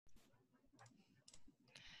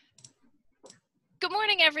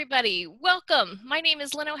morning, everybody. Welcome. My name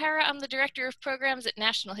is Lynne O'Hara. I'm the Director of Programs at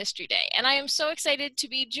National History Day, and I am so excited to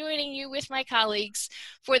be joining you with my colleagues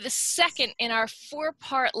for the second in our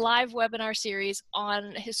four-part live webinar series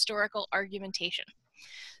on historical argumentation.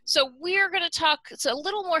 So we're going to talk a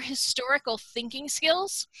little more historical thinking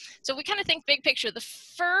skills. So we kind of think big picture. The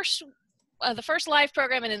first live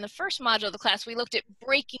program and in the first module of the class, we looked at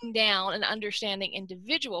breaking down and understanding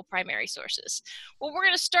individual primary sources. Well, we're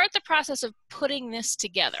going to start the process of putting this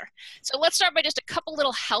together. So let's start by just a couple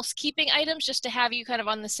little housekeeping items just to have you kind of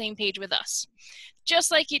on the same page with us. Just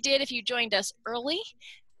like you did if you joined us early,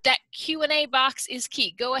 that Q&A box is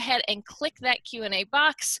key. Go ahead and click that Q&A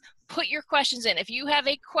box. Put your questions in. If you have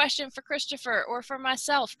a question for Christopher or for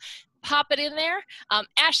myself, pop it in there.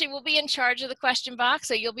 Ashley will be in charge of the question box,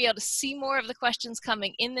 so you'll be able to see more of the questions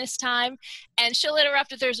coming in this time, and she'll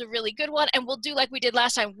interrupt if there's a really good one, and we'll do like we did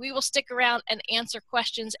last time. We will stick around and answer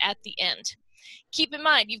questions at the end. Keep in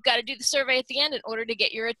mind, you've got to do the survey at the end in order to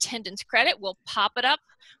get your attendance credit. We'll pop it up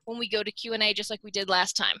when we go to Q&A just like we did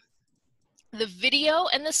last time. The video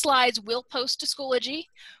and the slides will post to Schoology.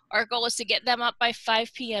 Our goal is to get them up by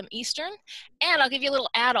 5 p.m. Eastern. And I'll give you a little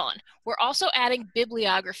add-on. We're also adding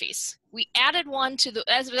bibliographies. We added one to the,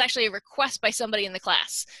 as was actually a request by somebody in the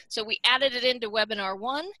class. So we added it into webinar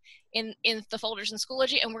 1 in the folders in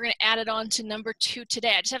Schoology, and we're going to add it on to number 2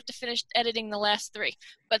 today. I just have to finish editing the last 3.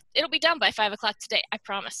 But it'll be done by 5 o'clock today, I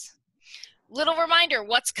promise. Little reminder,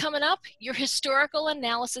 what's coming up? Your historical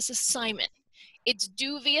analysis assignment. It's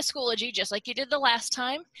due via Schoology, just like you did the last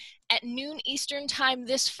time, at noon Eastern time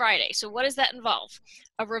this Friday. So what does that involve?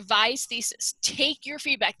 A revised thesis. Take your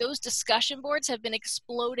feedback. Those discussion boards have been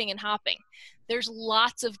exploding and hopping. There's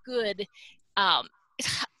lots of good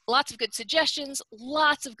suggestions,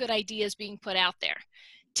 lots of good ideas being put out there.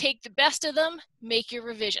 Take the best of them, make your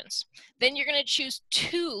revisions. Then you're going to choose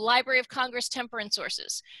 2 Library of Congress temperance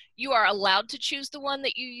sources. You are allowed to choose the one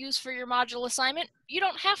that you use for your module assignment. You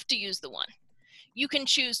don't have to use the one. You can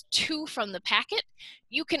choose 2 from the packet.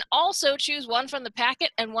 You can also choose 1 from the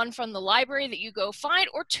packet and 1 from the library that you go find,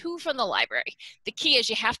 or 2 from the library. The key is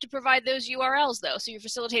you have to provide those URLs though, so your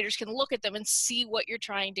facilitators can look at them and see what you're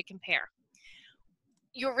trying to compare.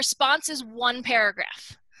 Your response is 1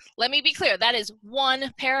 paragraph. Let me be clear, that is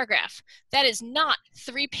 1 paragraph. That is not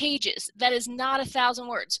 3 pages. That is not 1,000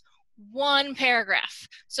 words. 1 paragraph.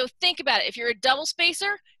 So think about it. If you're a double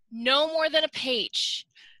spacer, no more than a page.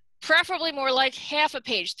 Preferably more like half a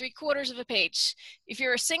page, 3/4 of a page. If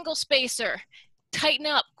you're a single spacer, tighten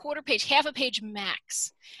up, 1/4 page, half a page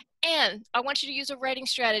max. And I want you to use a writing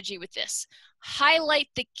strategy with this. Highlight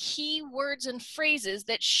the key words and phrases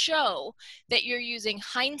that show that you're using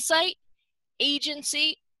hindsight,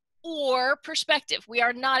 agency, or perspective. We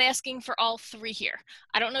are not asking for all 3 here.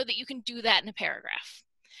 I don't know that you can do that in a paragraph.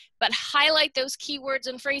 But highlight those key words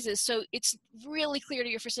and phrases so it's really clear to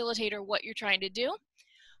your facilitator what you're trying to do.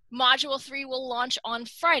 Module 3 will launch on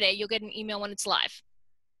Friday. You'll get an email when it's live.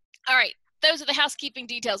 All right, those are the housekeeping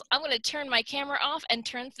details. I'm going to turn my camera off and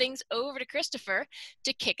turn things over to Christopher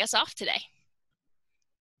to kick us off today.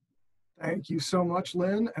 Thank you so much,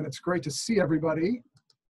 Lynn, and it's great to see everybody.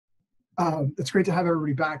 It's great to have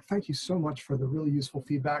everybody back. Thank you so much for the really useful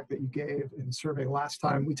feedback that you gave in the survey last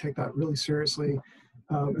time. We take that really seriously.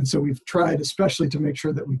 And so we've tried especially to make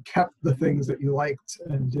sure that we kept the things that you liked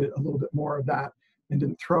and did a little bit more of that and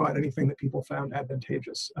didn't throw out anything that people found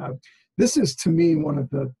advantageous. This is, to me, one of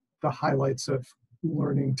the highlights of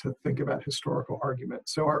learning to think about historical argument.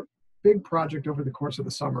 So our big project over the course of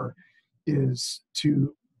the summer is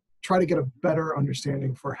to try to get a better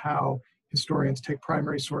understanding for how historians take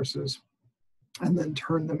primary sources and then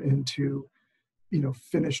turn them into,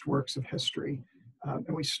 finished works of history.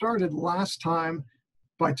 And we started last time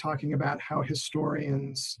by talking about how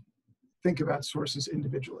historians think about sources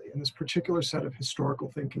individually, and this particular set of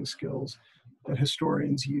historical thinking skills that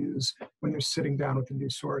historians use when they're sitting down with a new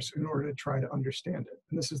source in order to try to understand it.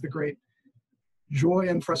 And this is the great joy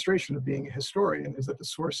and frustration of being a historian, is that the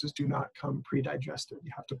sources do not come pre-digested.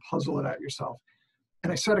 You have to puzzle it out yourself.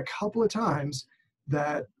 And I said a couple of times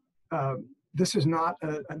that this is not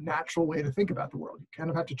a natural way to think about the world. You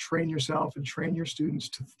kind of have to train yourself and train your students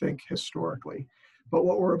to think historically. But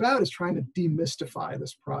what we're about is trying to demystify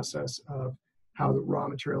this process of how the raw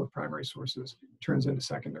material of primary sources turns into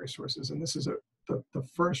secondary sources. And this is the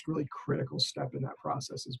first really critical step in that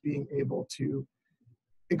process, is being able to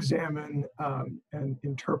examine and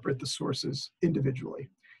interpret the sources individually.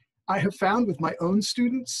 I have found with my own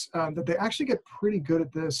students that they actually get pretty good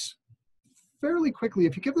at this fairly quickly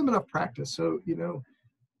if you give them enough practice. So,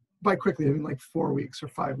 by quickly, I mean like 4 weeks or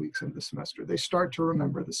 5 weeks into the semester, they start to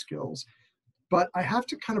remember the skills. But I have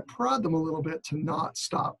to kind of prod them a little bit to not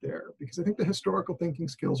stop there, because I think the historical thinking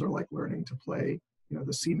skills are like learning to play,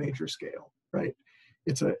 the C major scale, right?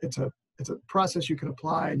 It's a process you can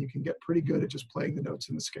apply, and you can get pretty good at just playing the notes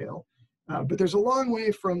in the scale. But there's a long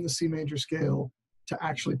way from the C major scale to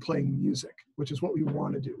actually playing music, which is what we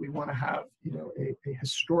want to do. We want to have, a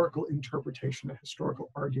historical interpretation, a historical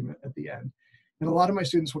argument at the end. And a lot of my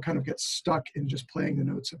students will kind of get stuck in just playing the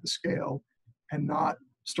notes of the scale and not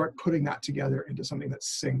start putting that together into something that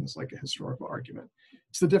sings like a historical argument.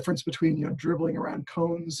 It's the difference between, dribbling around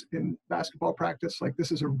cones in basketball practice. Like,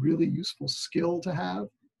 this is a really useful skill to have,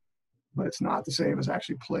 but it's not the same as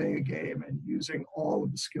actually playing a game and using all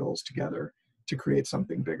of the skills together to create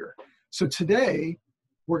something bigger. So today,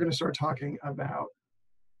 we're going to start talking about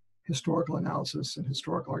historical analysis and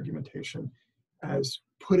historical argumentation as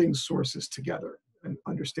putting sources together and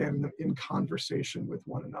understanding them in conversation with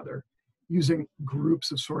one another, using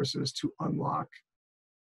groups of sources to unlock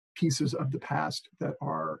pieces of the past that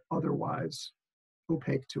are otherwise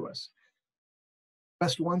opaque to us.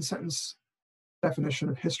 Best one sentence definition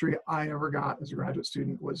of history I ever got as a graduate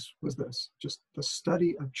student was this: just the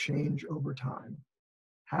study of change over time.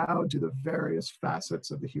 How do the various facets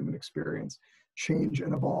of the human experience change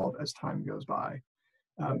and evolve as time goes by?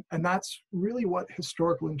 And that's really what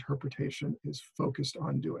historical interpretation is focused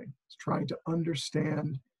on doing. It's trying to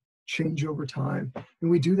understand change over time. And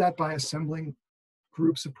we do that by assembling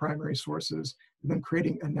groups of primary sources and then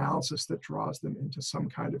creating analysis that draws them into some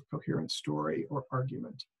kind of coherent story or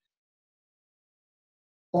argument.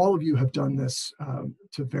 All of you have done this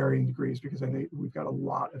to varying degrees, because I know we've got a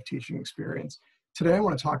lot of teaching experience. Today, I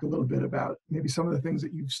want to talk a little bit about maybe some of the things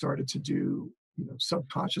that you've started to do,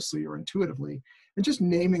 subconsciously or intuitively, and just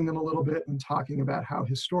naming them a little bit and talking about how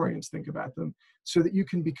historians think about them, so that you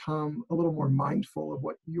can become a little more mindful of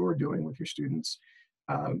what you're doing with your students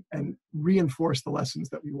and reinforce the lessons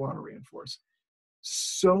that we want to reinforce.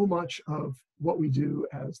 So much of what we do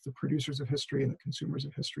as the producers of history and the consumers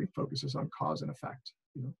of history focuses on cause and effect.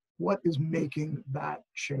 What is making that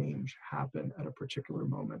change happen at a particular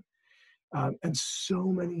moment? And so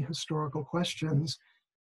many historical questions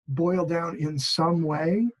boil down in some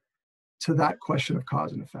way to that question of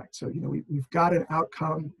cause and effect. So, we've got an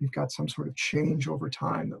outcome, we've got some sort of change over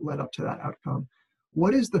time that led up to that outcome.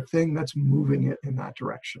 What is the thing that's moving it in that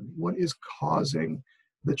direction? What is causing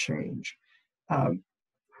the change? And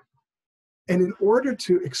in order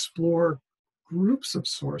to explore groups of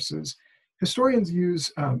sources, historians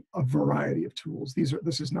use a variety of tools.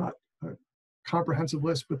 This is not a comprehensive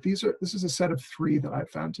list, but this is a set of 3 that I've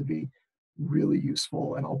found to be really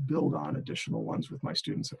useful, and I'll build on additional ones with my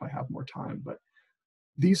students if I have more time. But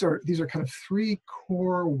these are kind of 3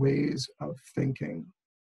 core ways of thinking,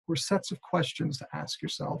 or sets of questions to ask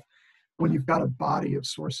yourself when you've got a body of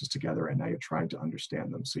sources together and now you're trying to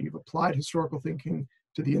understand them. So you've applied historical thinking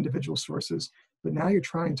to the individual sources, but now you're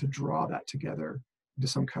trying to draw that together into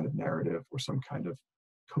some kind of narrative or some kind of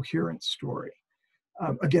coherent story.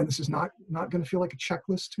 Again, this is not going to feel like a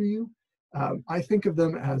checklist to you. I think of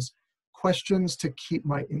them as questions to keep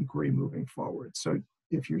my inquiry moving forward. So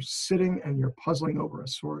if you're sitting and you're puzzling over a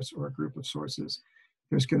source or a group of sources,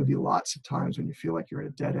 there's going to be lots of times when you feel like you're at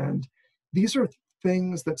a dead end. These are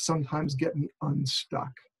things that sometimes get me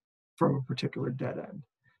unstuck from a particular dead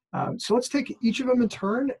end. So let's take each of them in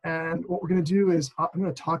turn. And what we're going to do is I'm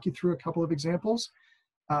going to talk you through a couple of examples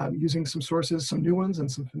using some sources, some new ones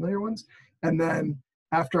and some familiar ones. And then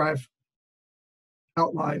after I've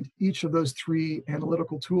outlined each of those 3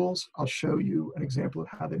 analytical tools, I'll show you an example of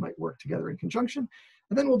how they might work together in conjunction.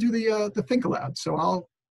 And then we'll do the think aloud. So I'll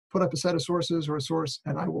put up a set of sources or a source,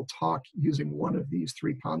 and I will talk using one of these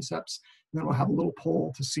 3 concepts. And then we'll have a little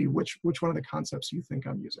poll to see which one of the concepts you think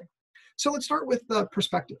I'm using. So let's start with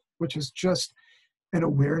perspective, which is just an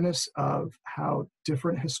awareness of how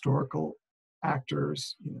different historical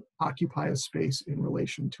actors occupy a space in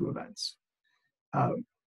relation to events. And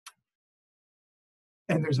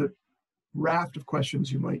there's a raft of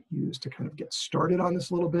questions you might use to kind of get started on this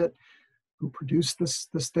a little bit. Who produced this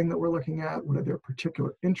thing that we're looking at? What are their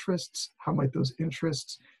particular interests? How might those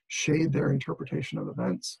interests shade their interpretation of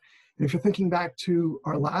events? And if you're thinking back to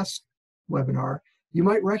our last webinar, you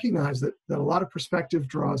might recognize that a lot of perspective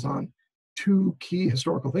draws on 2 key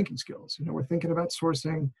historical thinking skills. We're thinking about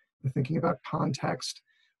sourcing, we're thinking about context,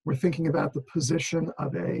 we're thinking about the position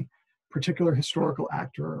of a particular historical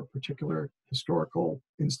actor or a particular historical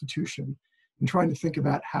institution, and trying to think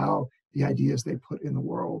about how the ideas they put in the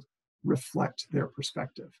world reflect their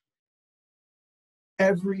perspective.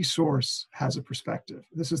 Every source has a perspective.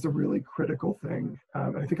 This is the really critical thing.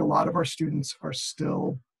 I think a lot of our students are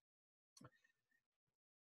still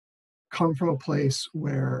come from a place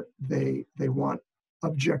where they want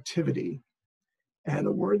objectivity. And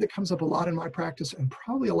a word that comes up a lot in my practice, and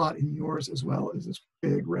probably a lot in yours as well, is this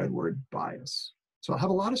big red word, bias. So I'll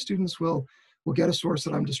have a lot of students will get a source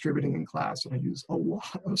that I'm distributing in class, and I use a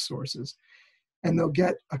lot of sources. And they'll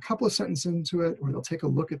get a couple of sentences into it, or they'll take a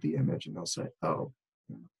look at the image and they'll say, oh,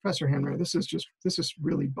 Professor Hamner, this is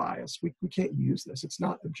really biased. We can't use this. It's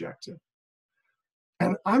not objective.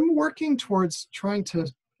 And I'm working towards trying to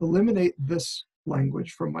eliminate this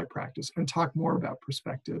language from my practice and talk more about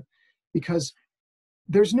perspective, because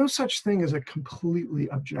there's no such thing as a completely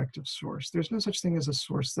objective source. There's no such thing as a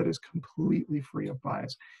source that is completely free of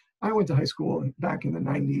bias. I went to high school back in the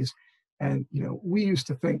 90s, and we used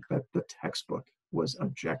to think that the textbook was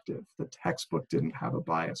objective. The textbook didn't have a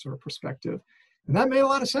bias or a perspective. And that made a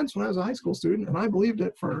lot of sense when I was a high school student, and I believed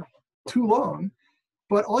it for too long.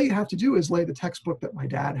 But all you have to do is lay the textbook that my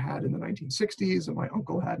dad had in the 1960s and my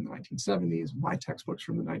uncle had in the 1970s, my textbooks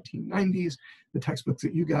from the 1990s, the textbooks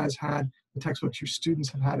that you guys had, the textbooks your students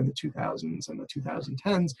have had in the 2000s and the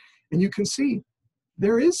 2010s, and you can see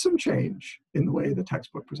there is some change in the way the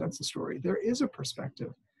textbook presents the story. There is a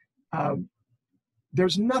perspective.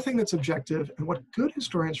 There's nothing that's objective, and what good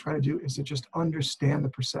historians try to do is to just understand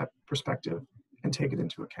the perspective and take it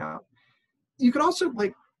into account. You could also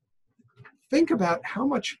think about how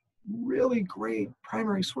much really great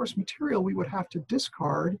primary source material we would have to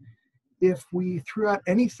discard if we threw out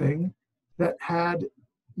anything that had,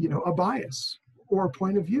 a bias or a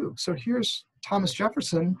point of view. So here's Thomas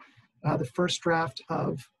Jefferson, the first draft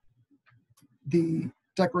of the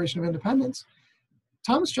Declaration of Independence.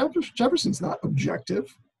 Thomas Jefferson's not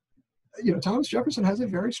objective. Thomas Jefferson has a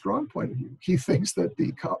very strong point of view. He thinks that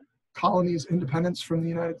the colony's independence from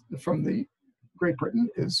the Great Britain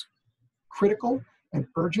is critical and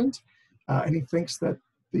urgent, and he thinks that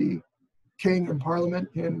the king and parliament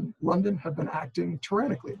in London have been acting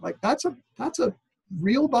tyrannically. That's a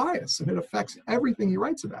real bias, and it affects everything he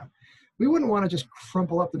writes about. We wouldn't want to just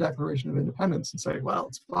crumple up the Declaration of Independence and say, well,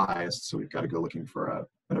 it's biased, so we've got to go looking for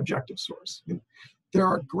an objective source. There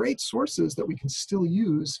are great sources that we can still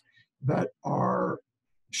use that are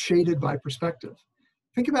shaded by perspective.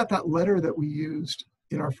 Think about that letter that we used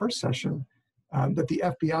in our first session that the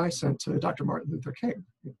FBI sent to Dr. Martin Luther King.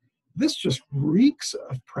 This just reeks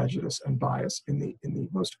of prejudice and bias in the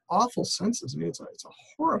most awful senses. It's a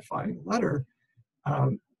horrifying letter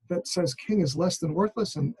that says King is less than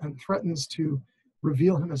worthless and threatens to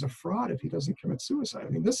reveal him as a fraud if he doesn't commit suicide.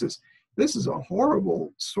 This is a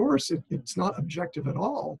horrible source. It's not objective at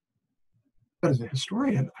all. But as a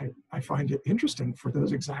historian, I find it interesting for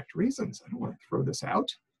those exact reasons. I don't want to throw this out.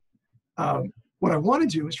 What I want to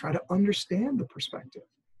do is try to understand the perspective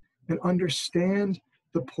and understand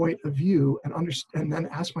the point of view and then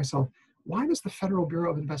ask myself, why does the Federal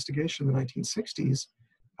Bureau of Investigation in the 1960s,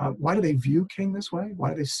 why do they view King this way? Why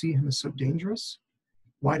do they see him as so dangerous?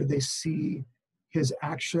 Why do they see his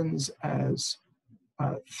actions as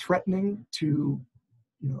threatening to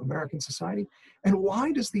American society? And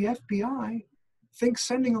why does the FBI think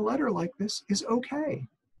sending a letter like this is okay?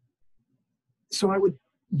 So I would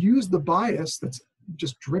use the bias that's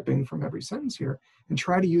just dripping from every sentence here and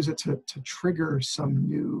try to use it to trigger some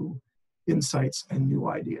new insights and new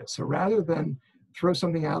ideas. So rather than throw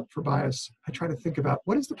something out for bias, I try to think about,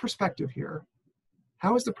 what is the perspective here?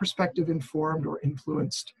 How is the perspective informed or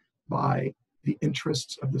influenced by the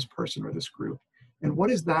interests of this person or this group? And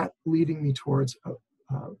what is that leading me towards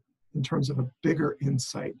in terms of a bigger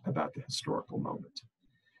insight about the historical moment?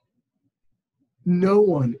 No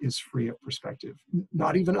one is free of perspective,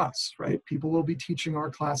 not even us, right? People will be teaching our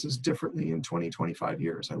classes differently in 20, 25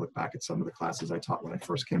 years. I look back at some of the classes I taught when I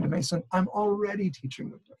first came to Mason. I'm already teaching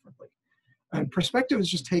them differently. And perspective is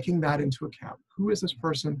just taking that into account. Who is this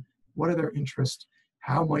person? What are their interests?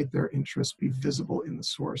 How might their interests be visible in the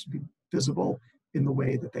source, be visible in the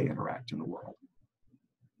way that they interact in the world?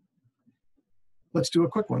 Let's do a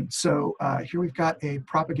quick one. So here we've got a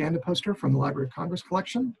propaganda poster from the Library of Congress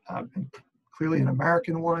collection, and clearly an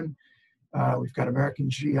American one. We've got American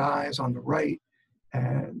GIs on the right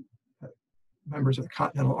and members of the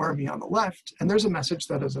Continental Army on the left. And there's a message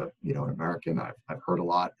that as an American, I've heard a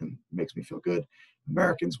lot and makes me feel good.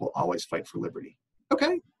 Americans will always fight for liberty.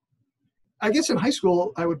 Okay. I guess in high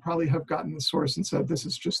school, I would probably have gotten the source and said, this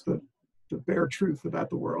is just the bare truth about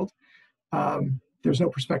the world. There's no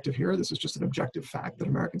perspective here. This is just an objective fact that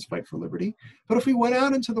Americans fight for liberty. But if we went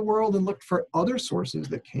out into the world and looked for other sources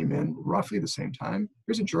that came in roughly the same time,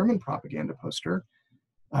 here's a German propaganda poster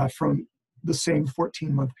from the same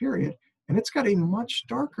 14-month period, and it's got a much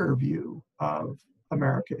darker view of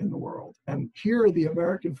America in the world. And here the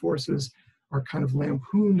American forces are kind of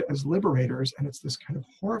lampooned as liberators, and it's this kind of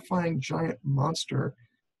horrifying giant monster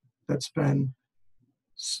that's been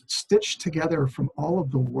stitched together from all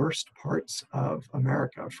of the worst parts of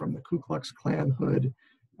America, from the Ku Klux Klan hood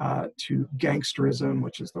to gangsterism,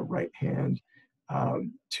 which is the right hand,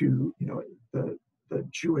 to the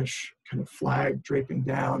Jewish kind of flag draping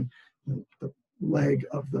down, the leg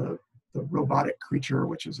of the robotic creature,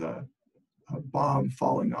 which is a bomb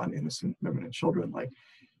falling on innocent women and children. Like,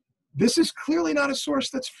 this is clearly not a source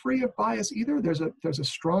that's free of bias either. There's a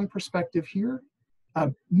strong perspective here.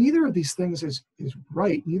 Neither of these things is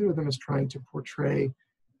right. Neither of them is trying to portray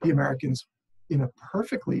the Americans in a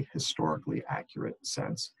perfectly historically accurate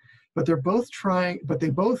sense. But they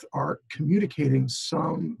both are communicating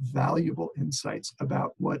some valuable insights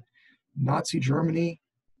about what Nazi Germany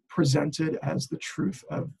presented as the truth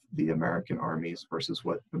of the American armies versus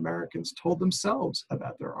what Americans told themselves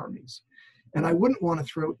about their armies. And I wouldn't want to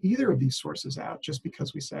throw either of these sources out just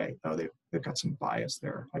because we say, oh, they've got some bias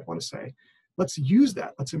there. I'd want to say, let's use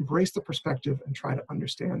that. Let's embrace the perspective and try to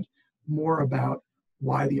understand more about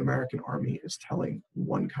why the American army is telling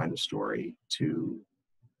one kind of story to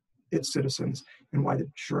its citizens and why the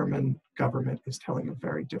German government is telling a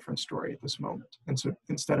very different story at this moment. And so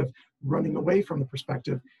instead of running away from the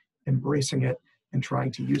perspective, embracing it and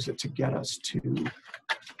trying to use it to get us to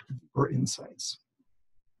deeper insights.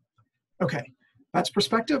 Okay, that's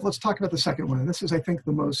perspective. Let's talk about the second one. And this is, I think,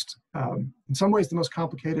 the most, in some ways, the most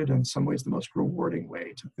complicated and in some ways the most rewarding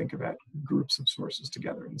way to think about groups of sources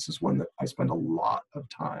together. And this is one that I spend a lot of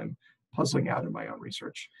time puzzling out in my own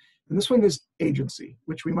research. And this one is agency,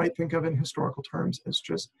 which we might think of in historical terms as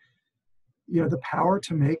just, the power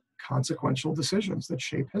to make consequential decisions that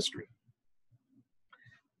shape history.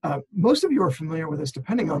 Most of you are familiar with this,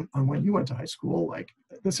 depending on when you went to high school. Like,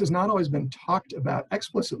 this has not always been talked about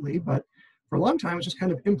explicitly, but for a long time, it's just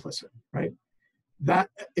kind of implicit, right? That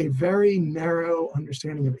a very narrow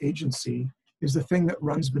understanding of agency is the thing that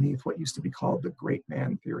runs beneath what used to be called the great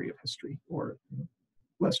man theory of history, or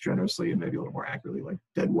less generously and maybe a little more accurately, like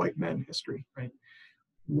dead white men history, right?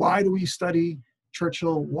 Why do we study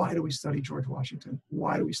Churchill? Why do we study George Washington?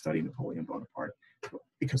 Why do we study Napoleon Bonaparte?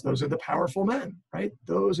 Because those are the powerful men, right?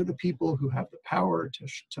 Those are the people who have the power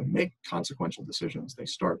to make consequential decisions. They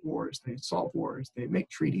start wars, they solve wars, they make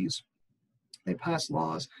treaties, they pass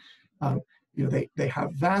laws. They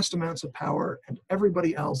have vast amounts of power, and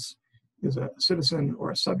everybody else is a citizen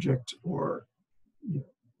or a subject, or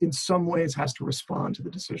in some ways has to respond to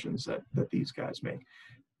the decisions that these guys make.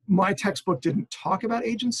 My textbook didn't talk about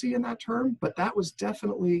agency in that term, but that was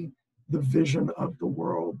definitely the vision of the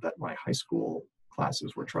world that my high school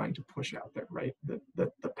classes were trying to push out there, right? That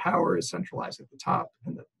the power is centralized at the top,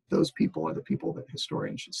 and that those people are the people that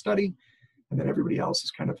historians should study, and that everybody else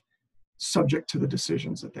is kind of subject to the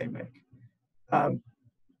decisions that they make.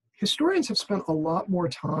 Historians have spent a lot more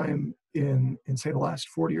time in say, the last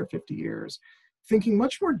 40 or 50 years thinking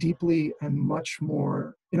much more deeply and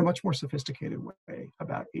in a much more sophisticated way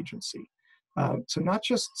about agency. So not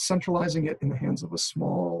just centralizing it in the hands of a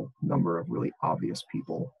small number of really obvious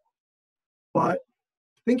people, but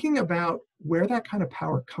thinking about where that kind of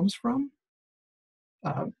power comes from,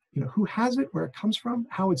 who has it, where it comes from,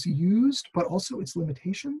 how it's used, but also its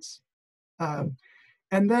limitations.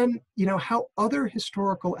 And then, how other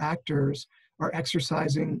historical actors are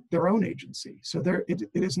exercising their own agency. So it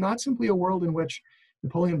is not simply a world in which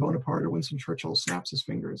Napoleon Bonaparte or Winston Churchill snaps his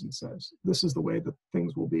fingers and says, this is the way that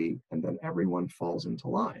things will be, and then everyone falls into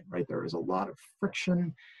line, right? There is a lot of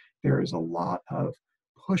friction. There is a lot of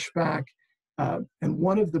pushback. And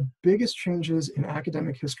one of the biggest changes in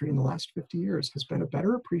academic history in the last 50 years has been a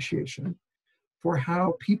better appreciation for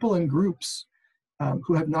how people and groups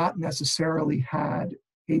who have not necessarily had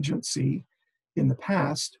agency in the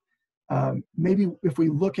past, maybe if we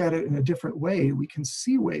look at it in a different way, we can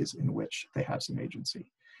see ways in which they have some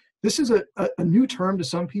agency. This is a new term to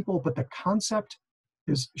some people, but the concept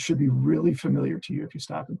should be really familiar to you if you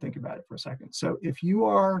stop and think about it for a second. So if you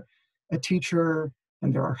are a teacher,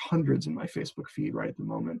 and there are hundreds in my Facebook feed right at the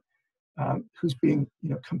moment, who's being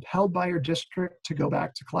compelled by your district to go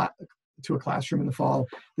back to a classroom in the fall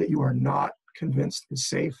that you are not convinced is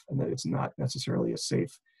safe, and that it's not necessarily a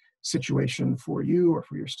safe situation for you or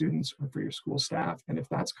for your students or for your school staff, and if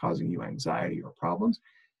that's causing you anxiety or problems,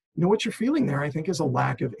 what you're feeling there, I think, is a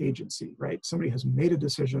lack of agency, right? Somebody has made a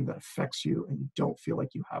decision that affects you, and you don't feel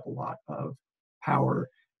like you have a lot of power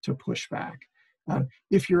to push back.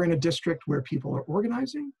 If you're in a district where people are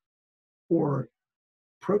organizing or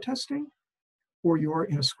protesting, or you're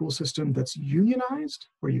in a school system that's unionized,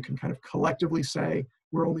 where you can kind of collectively say,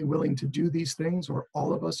 we're only willing to do these things, or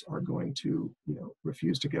all of us are going to,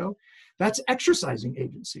 refuse to go. That's exercising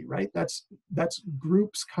agency, right? That's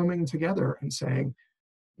groups coming together and saying,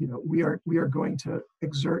 we are going to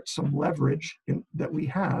exert some leverage that we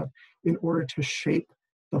have in order to shape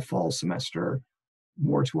the fall semester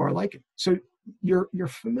more to our liking. So you're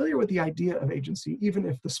familiar with the idea of agency, even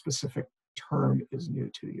if the specific term is new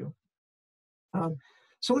to you.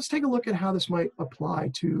 So let's take a look at how this might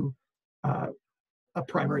apply to a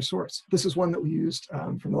primary source. This is one that we used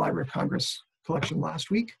from the Library of Congress collection last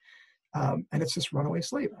week, and it's this runaway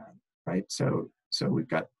slave ad, right? So we've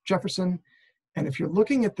got Jefferson, and if you're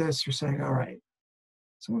looking at this, you're saying, all right,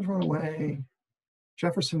 someone's run away.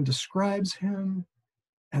 Jefferson describes him,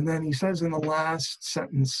 and then he says in the last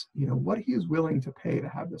sentence, what he is willing to pay to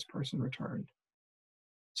have this person returned.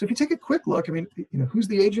 So if you take a quick look, I mean, who's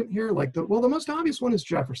the agent here? The most obvious one is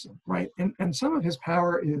Jefferson, right? And some of his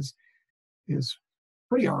power is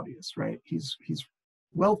pretty obvious, right? He's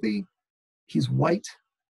wealthy, he's white,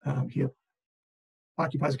 he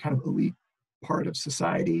occupies a kind of elite part of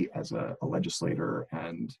society as a legislator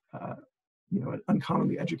and an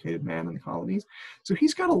uncommonly educated man in the colonies. So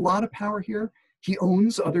he's got a lot of power here. He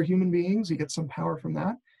owns other human beings. He gets some power from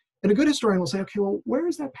that. And a good historian will say, okay, well, where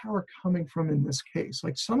is that power coming from in this case?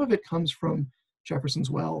 Some of it comes from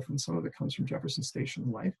Jefferson's wealth, and some of it comes from Jefferson's station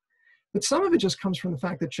in life. But some of it just comes from the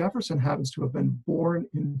fact that Jefferson happens to have been born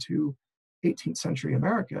into 18th century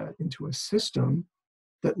America, into a system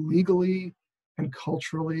that legally and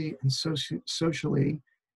culturally and socially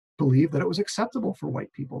believed that it was acceptable for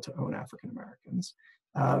white people to own African Americans,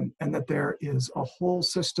 and that there is a whole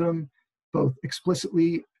system, both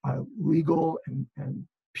explicitly legal and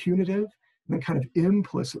punitive, and then kind of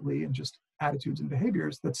implicitly in just attitudes and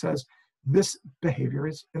behaviors that says this behavior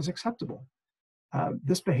is acceptable.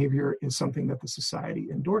 This behavior is something that the society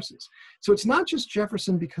endorses. So it's not just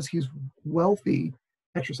Jefferson because he's wealthy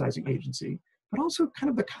exercising agency, but also kind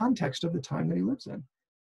of the context of the time that he lives in.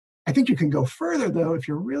 I think you can go further, though, if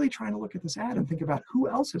you're really trying to look at this ad and think about who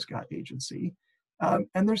else has got agency. And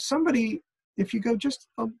there's somebody, if you go just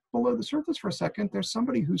below the surface for a second, there's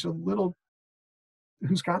somebody who's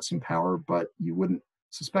got some power, but you wouldn't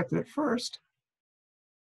suspect it at first.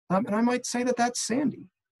 And I might say that that's Sandy,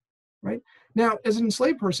 right? Now, as an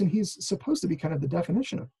enslaved person, he's supposed to be kind of the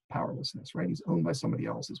definition of powerlessness, right? He's owned by somebody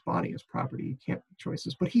else. His body, his property, he can't make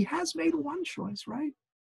choices, but he has made one choice, right?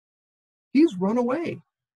 He's run away.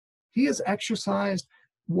 He has exercised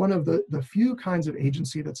one of the few kinds of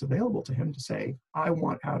agency that's available to him to say, I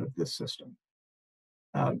want out of this system.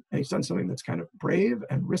 And he's done something that's kind of brave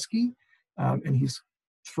and risky, and he's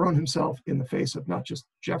thrown himself in the face of not just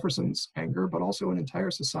Jefferson's anger, but also an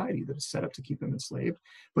entire society that is set up to keep him enslaved.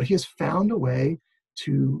 But he has found a way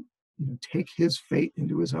to take his fate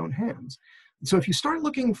into his own hands. So if you start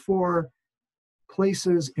looking for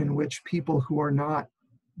places in which people who are not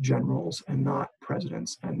generals and not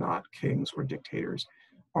presidents and not kings or dictators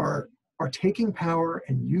are taking power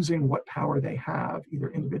and using what power they have,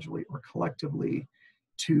 either individually or collectively,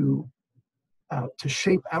 to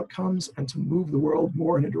shape outcomes and to move the world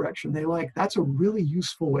more in a direction they like, that's a really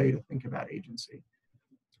useful way to think about agency.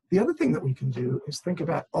 The other thing that we can do is think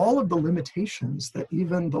about all of the limitations that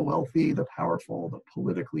even the wealthy, the powerful, the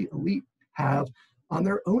politically elite have on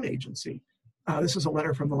their own agency. This is a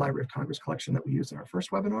letter from the Library of Congress collection that we used in our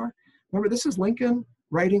first webinar. Remember, this is Lincoln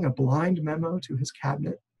writing a blind memo to his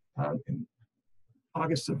cabinet in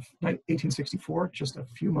August of 1864, just a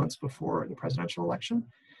few months before the presidential election.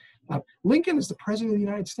 Lincoln is the president of the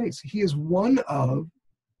United States. He is one of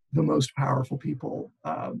the most powerful people.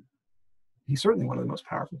 He's certainly one of the most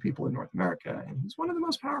powerful people in North America, and he's one of the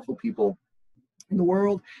most powerful people in the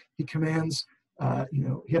world. He commands,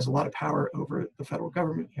 he has a lot of power over the federal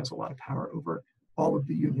government. He has a lot of power over all of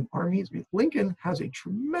the Union armies. I mean, Lincoln has a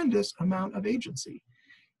tremendous amount of agency.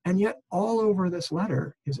 And yet all over this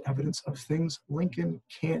letter is evidence of things Lincoln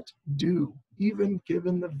can't do, even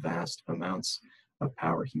given the vast amounts of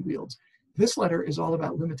power he wields. This letter is all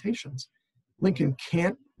about limitations. Lincoln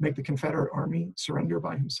can't make the Confederate Army surrender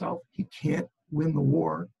by himself. He can't win the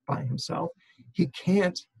war by himself. He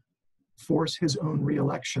can't force his own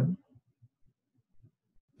reelection.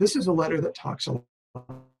 This is a letter that talks a lot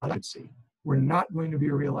about agency. We're not going to be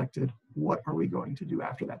reelected. What are we going to do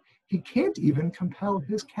after that? He can't even compel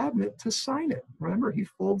his cabinet to sign it. Remember, he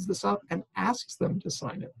folds this up and asks them to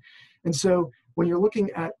sign it. And so when you're looking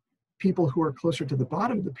at people who are closer to the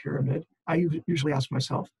bottom of the pyramid, I usually ask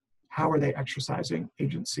myself, how are they exercising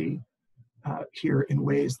agency here in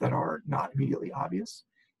ways that are not immediately obvious?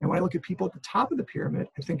 And when I look at people at the top of the pyramid,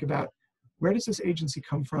 I think about, where does this agency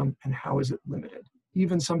come from and how is it limited?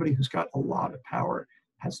 Even somebody who's got a lot of power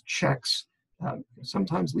has checks,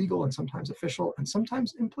 sometimes legal and sometimes official and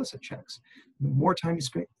sometimes implicit checks. The more time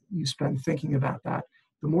you spend thinking about that,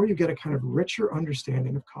 the more you get a kind of richer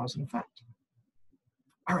understanding of cause and effect.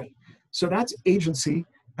 All right, so that's agency,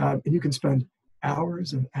 and you can spend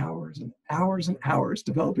hours and hours and hours and hours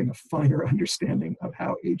developing a finer understanding of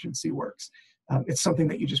how agency works. It's something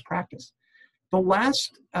that you just practice. The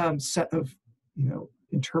last set of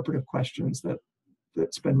interpretive questions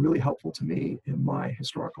that's been really helpful to me in my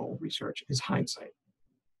historical research is hindsight.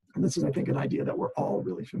 And this is, I think, an idea that we're all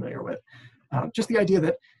really familiar with. Just the idea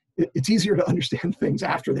that it's easier to understand things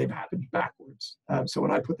after they've happened backwards. So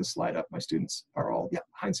when I put this slide up, my students are all, yeah,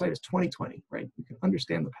 hindsight is 20/20, right? You can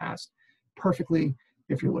understand the past perfectly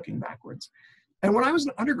if you're looking backwards. And when I was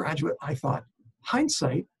an undergraduate, I thought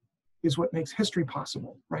hindsight is what makes history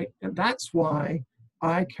possible, right? And that's why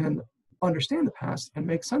I can understand the past and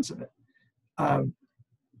make sense of it.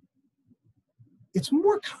 It's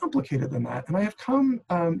more complicated than that. And I have come,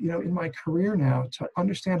 in my career now to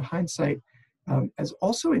understand hindsight as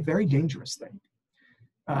also a very dangerous thing,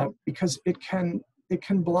 because it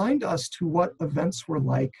can blind us to what events were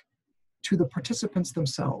like to the participants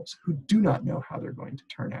themselves who do not know how they're going to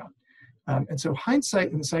turn out. And so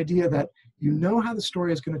hindsight and this idea that you know how the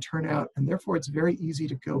story is going to turn out, and therefore it's very easy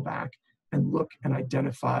to go back and look and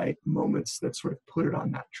identify moments that sort of put it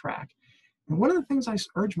on that track. And one of the things I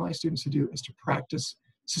urge my students to do is to practice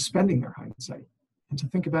suspending their hindsight and to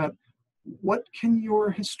think about what can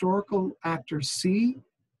your historical actors see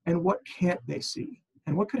and what can't they see,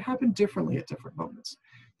 and what could happen differently at different moments.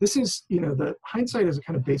 This is, the hindsight is a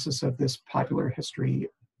kind of basis of this popular history,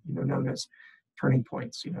 known as turning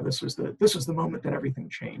points. This was the moment that everything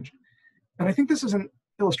changed. And I think this is an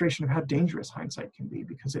illustration of how dangerous hindsight can be,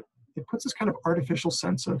 because it puts this kind of artificial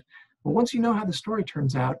sense of, well, once you know how the story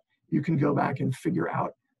turns out, you can go back and figure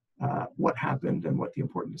out what happened and what the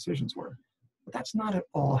important decisions were. But that's not at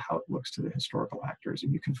all how it looks to the historical actors.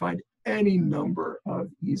 And you can find any number of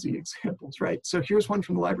easy examples, right? So here's one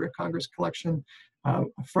from the Library of Congress collection, a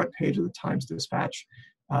front page of the Times Dispatch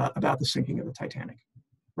about the sinking of the Titanic,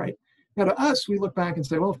 right? Now to us, we look back and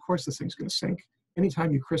say, well, of course this thing's gonna sink.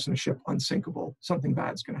 Anytime you christen a ship unsinkable, something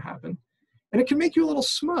bad's gonna happen. And it can make you a little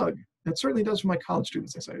smug. It certainly does for my college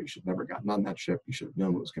students. They say, you should never have gotten on that ship. You should have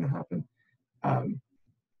known what was gonna happen.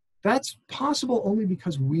 That's possible only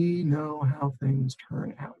because we know how things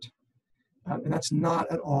turn out. And that's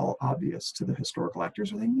not at all obvious to the historical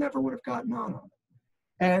actors, or they never would have gotten on it.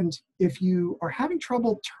 And if you are having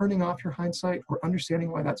trouble turning off your hindsight or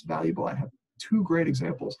understanding why that's valuable, I have two great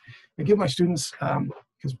examples. I give my students,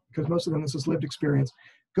 because most of them this is lived experience,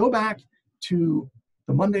 go back to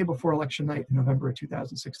the Monday before election night in November of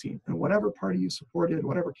 2016, and whatever party you supported,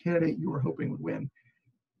 whatever candidate you were hoping would win,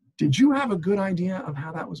 did you have a good idea of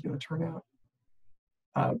how that was going to turn out?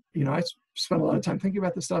 I spend a lot of time thinking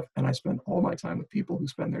about this stuff, and I spend all my time with people who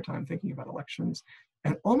spend their time thinking about elections.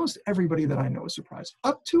 And almost everybody that I know is surprised,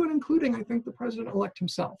 up to and including, I think, the president-elect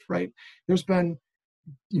himself, right? There's been,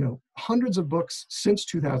 hundreds of books since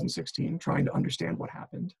 2016 trying to understand what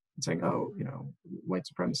happened and saying, oh, white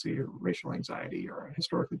supremacy or racial anxiety or a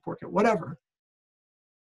historically poor kid, whatever.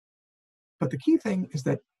 But the key thing is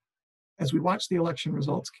that as we watch the election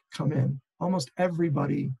results come in, almost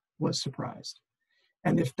everybody was surprised.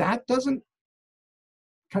 And if that doesn't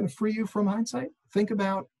kind of free you from hindsight, think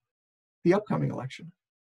about the upcoming election.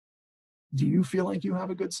 Do you feel like you have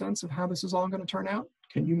a good sense of how this is all going to turn out?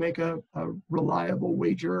 Can you make a reliable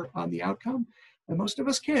wager on the outcome? And most of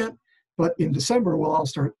us can't. But in December, we'll all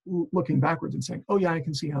start looking backwards and saying, oh yeah, I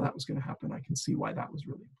can see how that was going to happen. I can see why that was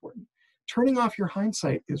really important. Turning off your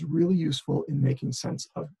hindsight is really useful in making sense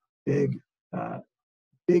of big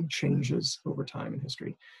changes over time in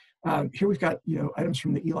history. Here we've got items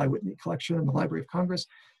from the Eli Whitney collection in the Library of Congress.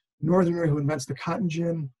 Northerner who invents the cotton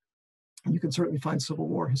gin. You can certainly find Civil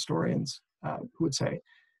War historians who would say,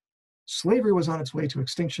 slavery was on its way to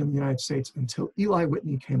extinction in the United States until Eli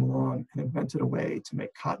Whitney came along and invented a way to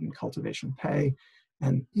make cotton cultivation pay.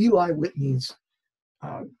 And Eli Whitney's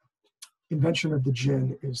invention of the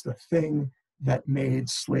gin is the thing that made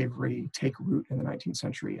slavery take root in the 19th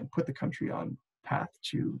century and put the country on path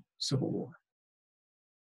to civil war.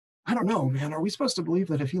 I don't know, man. Are we supposed to believe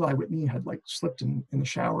that if Eli Whitney had slipped in the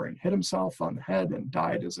shower and hit himself on the head and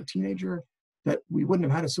died as a teenager, that we wouldn't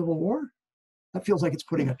have had a civil war? That feels like it's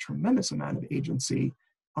putting a tremendous amount of agency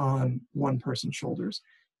on one person's shoulders.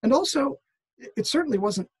 And also, it certainly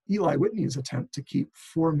wasn't Eli Whitney's attempt to keep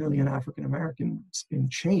 4 million African Americans in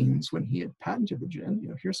chains when he had patented the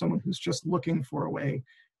gin. Here's someone who's just looking for a way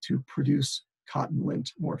to produce cotton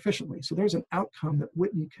lint more efficiently. So there's an outcome that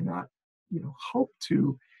Whitney cannot, hope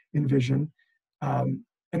to envision.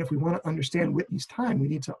 And if we want to understand Whitney's time, we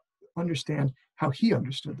need to understand how he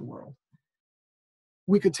understood the world.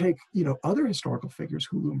 We could take, other historical figures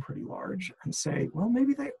who loom pretty large and say, well,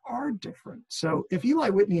 maybe they are different. So if Eli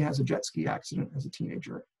Whitney has a jet ski accident as a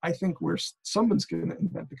teenager, I think someone's going to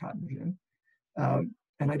invent the cotton gin.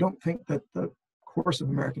 And I don't think that the course of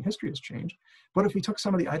American history has changed. But if we took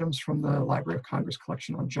some of the items from the Library of Congress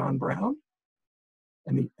collection on John Brown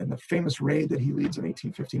and the famous raid that he leads in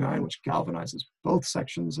 1859, which galvanizes both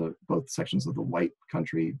sections of the white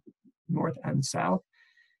country, North and South,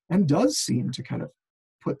 and does seem to kind of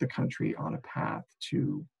put the country on a path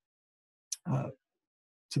to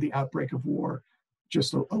the outbreak of war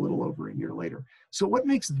just a little over a year later. So what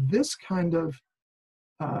makes this kind of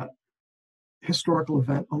historical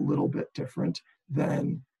event a little bit different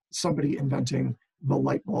than somebody inventing the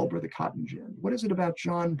light bulb or the cotton gin? What is it about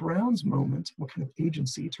John Brown's moment? What kind of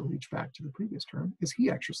agency, to reach back to the previous term, is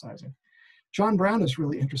he exercising? John Brown is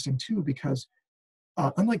really interesting too, because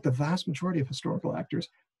unlike the vast majority of historical actors,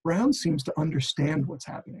 Brown seems to understand what's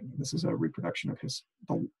happening. This is a reproduction of his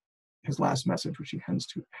last message, which he hands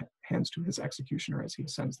to his executioner as he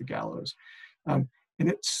ascends the gallows. And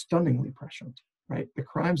it's stunningly prescient, right? The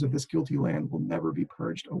crimes of this guilty land will never be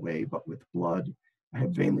purged away but with blood. I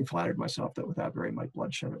had vainly flattered myself that without very much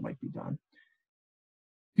bloodshed it might be done.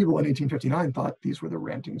 People in 1859 thought these were the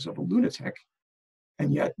rantings of a lunatic,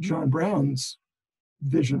 and yet John Brown's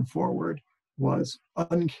vision forward was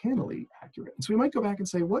uncannily accurate. And so we might go back and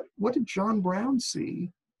say, what did John Brown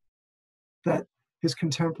see that his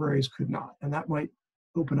contemporaries could not? And that might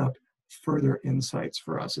open up further insights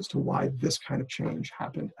for us as to why this kind of change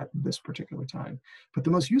happened at this particular time. But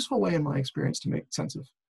the most useful way in my experience to make sense of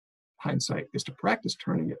hindsight is to practice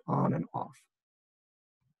turning it on and off.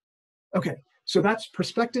 Okay, so that's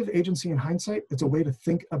perspective, agency, and hindsight. It's a way to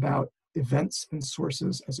think about events and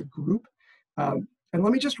sources as a group. And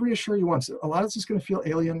let me just reassure you once, a lot of this is going to feel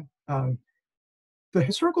alien. The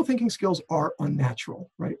historical thinking skills are unnatural,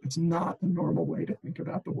 right? It's not the normal way to think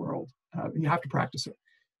about the world, and you have to practice it.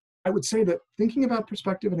 I would say that thinking about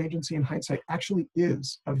perspective and agency and hindsight actually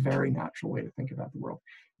is a very natural way to think about the world.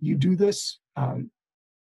 You do this,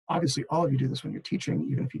 obviously all of you do this when you're teaching,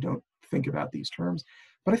 even if you don't think about these terms,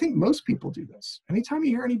 but I think most people do this. Anytime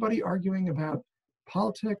you hear anybody arguing about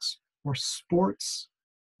politics or sports,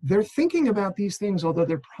 they're thinking about these things, although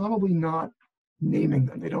they're probably not naming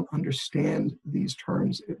them. They don't understand these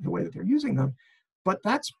terms the way that they're using them. But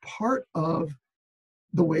that's part of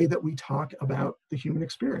the way that we talk about the human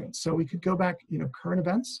experience. So we could go back, current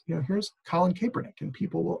events. Here's Colin Kaepernick, and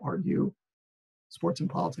people will argue sports and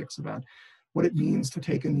politics about what it means to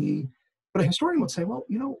take a knee. But a historian would say, well,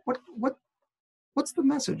 what's the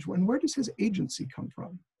message? Where does his agency come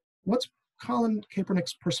from? What's Colin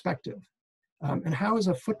Kaepernick's perspective? And how is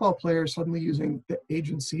a football player suddenly using the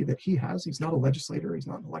agency that he has? He's not a legislator, he's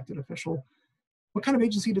not an elected official. What kind of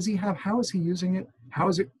agency does he have? How is he using it? How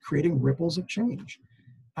is it creating ripples of change?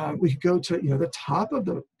 We could go to the top of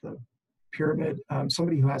the pyramid,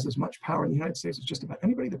 somebody who has as much power in the United States as just about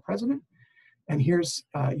anybody, the president. And here's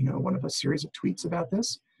one of a series of tweets about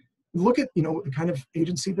this. Look at the kind of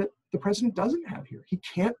agency that the president doesn't have here. He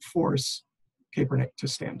can't force Kaepernick to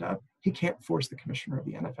stand up. He can't force the commissioner of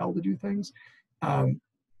the NFL to do things. And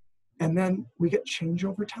then we get change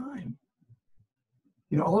over time.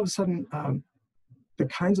 All of a sudden, the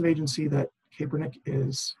kinds of agency that Kaepernick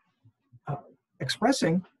is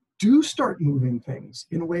expressing do start moving things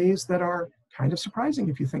in ways that are kind of surprising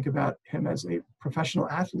if you think about him as a professional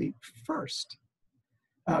athlete first.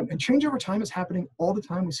 And change over time is happening all the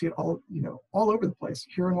time. We see it all over the place.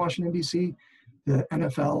 Here in Washington, D.C., the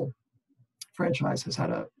NFL franchise has had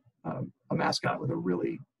a mascot with a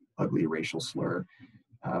really ugly racial slur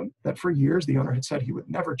that for years the owner had said he would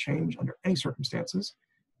never change under any circumstances,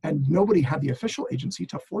 and nobody had the official agency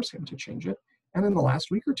to force him to change it. And in the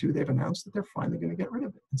last week or two, they've announced that they're finally going to get rid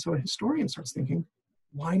of it. And so a historian starts thinking,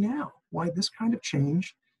 why now? Why this kind of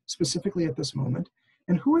change specifically at this moment?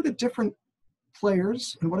 And who are the different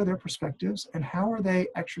players, and what are their perspectives, and how are they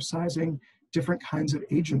exercising different kinds of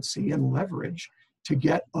agency and leverage to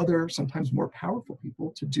get other, sometimes more powerful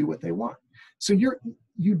people to do what they want? So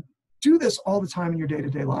you do this all the time in your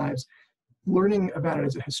day-to-day lives. Learning about it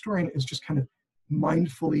as a historian is just kind of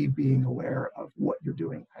mindfully being aware of what you're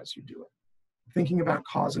doing as you do it, thinking about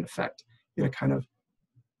cause and effect in a kind of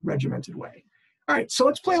regimented way. All right, so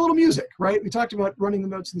let's play a little music, right? We talked about running the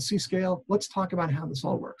notes in the C scale. Let's talk about how this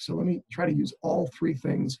all works. So let me try to use all three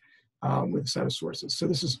things with a set of sources. So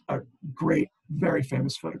this is a great, very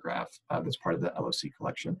famous photograph that's part of the LOC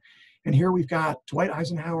collection. And here we've got Dwight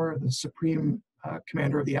Eisenhower, the supreme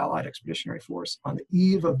commander of the Allied Expeditionary Force, on the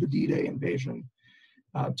eve of the D-Day invasion.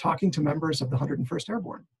 talking to members of the 101st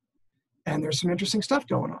Airborne. And there's some interesting stuff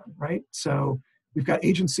going on, right? So we've got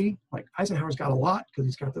agency, like Eisenhower's got a lot because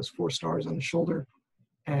he's got those 4 stars on his shoulder.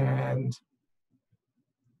 And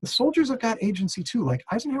the soldiers have got agency too. Like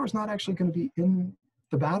Eisenhower's not actually going to be in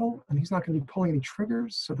the battle and he's not going to be pulling any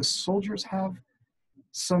triggers. So the soldiers have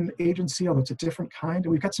some agency, although it's a different kind.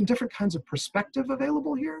 And we've got some different kinds of perspective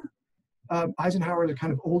available here. Eisenhower is a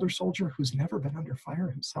kind of older soldier who's never been under fire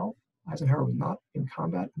himself. Eisenhower was not in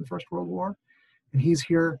combat in the First World War. And he's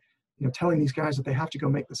here, telling these guys that they have to go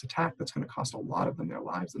make this attack that's going to cost a lot of them their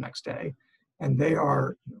lives the next day. And they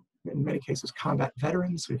are, in many cases, combat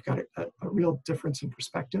veterans. So we've got a real difference in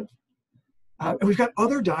perspective. And we've got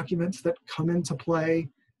other documents that come into play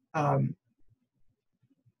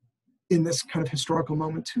in this kind of historical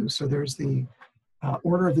moment too. So there's the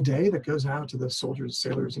order of the day that goes out to the soldiers,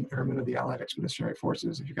 sailors, and airmen of the Allied Expeditionary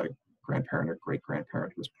Forces. If you've got a grandparent or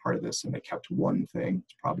great-grandparent who was part of this and they kept one thing,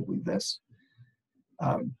 it's probably this.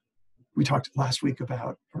 We talked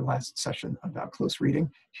last session about close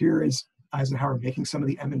reading. Here is Eisenhower making some of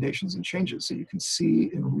the emendations and changes so you can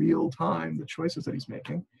see in real time the choices that he's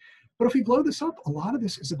making. But if we blow this up, a lot of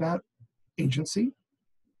this is about agency,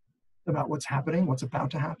 about what's happening, what's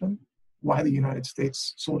about to happen, why the United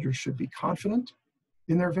States soldiers should be confident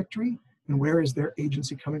in their victory, and where is their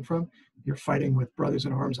agency coming from. You're fighting with brothers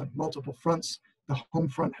in arms on multiple fronts. The home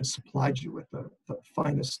front has supplied you with the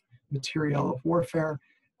finest material of warfare.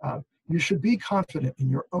 You should be confident in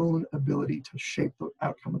your own ability to shape the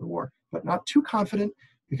outcome of the war, but not too confident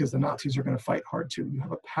because the Nazis are going to fight hard too. You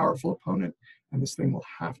have a powerful opponent, and this thing will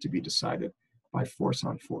have to be decided by force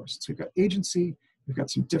on force. So you've got agency, we've got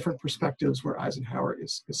some different perspectives where Eisenhower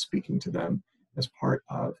is speaking to them as part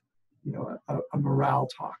of a morale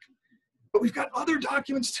talk. But we've got other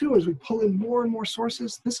documents too as we pull in more and more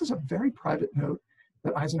sources. This is a very private note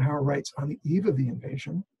that Eisenhower writes on the eve of the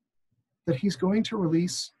invasion that he's going to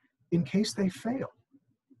release in case they fail.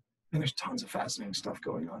 And there's tons of fascinating stuff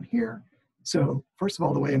going on here. So first of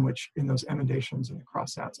all, the way in which in those emendations and the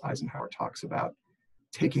crossouts, Eisenhower talks about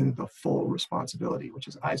taking the full responsibility, which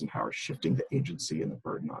is Eisenhower shifting the agency and the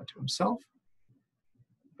burden onto himself.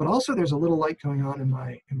 But also there's a little light going on in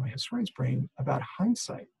my historian's brain about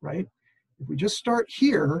hindsight, right? If we just start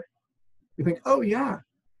here, we think, oh yeah,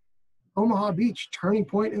 Omaha Beach, turning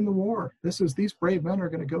point in the war. These brave men are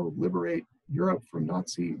going to go liberate Europe from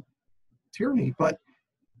Nazi tyranny. But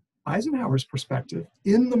Eisenhower's perspective,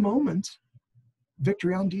 in the moment,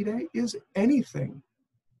 victory on D-Day is anything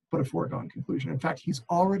but a foregone conclusion. In fact, he's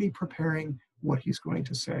already preparing what he's going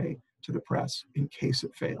to say to the press in case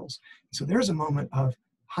it fails. So there's a moment of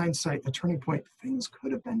hindsight, a turning point. Things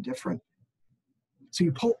could have been different. So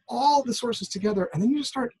you pull all the sources together and then you just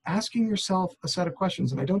start asking yourself a set of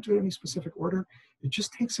questions. And I don't do it in any specific order. It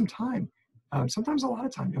just takes some time. Sometimes a lot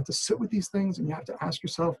of time. You have to sit with these things and you have to ask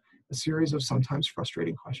yourself a series of sometimes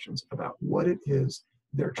frustrating questions about what it is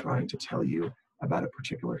they're trying to tell you about a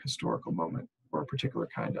particular historical moment or a particular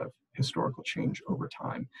kind of historical change over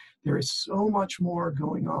time. There is so much more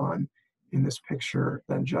going on in this picture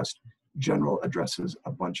than just general addresses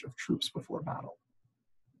a bunch of troops before battle.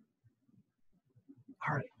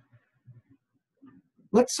 All right.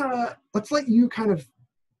 Let's let you kind of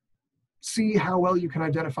see how well you can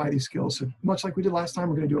identify these skills. So much like we did last time,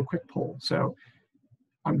 we're going to do a quick poll. So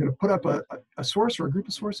I'm going to put up a source or a group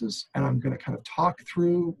of sources, and I'm going to kind of talk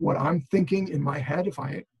through what I'm thinking in my head if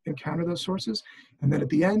I encounter those sources. And then at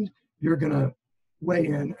the end, you're going to weigh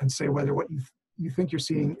in and say whether what you think you're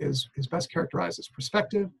seeing is best characterized as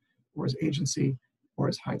perspective or as agency or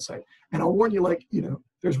as hindsight. And I'll warn you,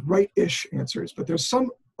 there's right-ish answers, but there's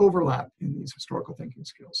some overlap in these historical thinking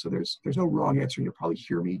skills. So there's no wrong answer. You'll probably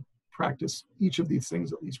hear me practice each of these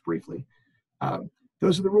things at least briefly.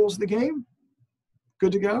 Those are the rules of the game.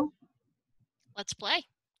 Good to go? Let's play.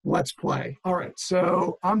 Let's play. All right,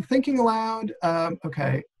 so I'm thinking aloud.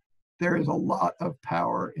 Okay, there is a lot of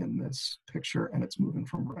power in this picture and it's moving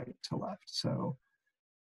from right to left. So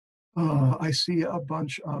I see a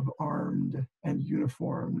bunch of armed and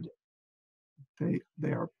uniformed. They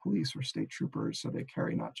are police or state troopers, so they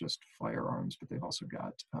carry not just firearms, but they've also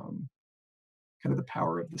got kind of the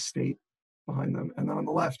power of the state behind them. And then on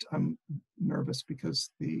the left, I'm nervous because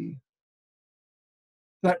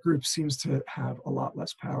that group seems to have a lot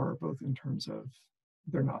less power, both in terms of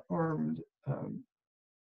they're not armed,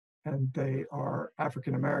 and they are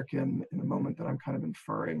African-American in a moment that I'm kind of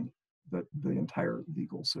inferring that the entire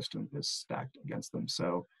legal system is stacked against them.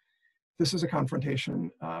 So this is a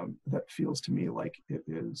confrontation that feels to me like it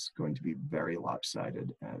is going to be very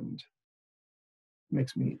lopsided and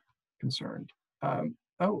makes me concerned.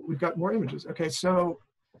 Oh, we've got more images. Okay, so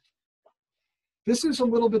This is a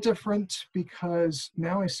little bit different because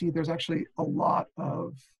now I see there's actually a lot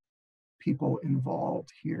of people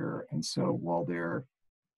involved here. And so while they're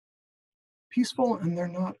peaceful and they're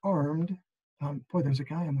not armed, boy, there's a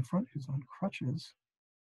guy on the front who's on crutches,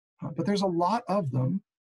 but there's a lot of them.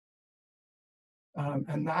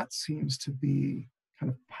 And that seems to be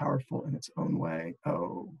kind of powerful in its own way.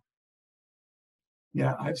 Oh,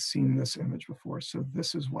 yeah, I've seen this image before. So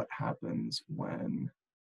this is what happens when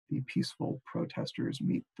the peaceful protesters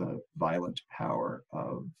meet the violent power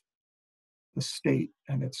of the state.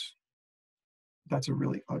 And that's a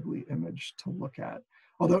really ugly image to look at.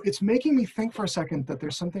 Although it's making me think for a second that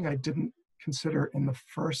there's something I didn't consider in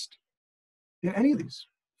any of these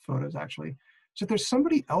photos actually. So there's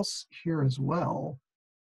somebody else here as well.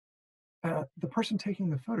 The person taking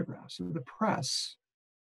the photographs, so the press,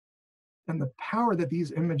 and the power that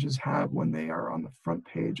these images have when they are on the front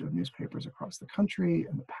page of newspapers across the country,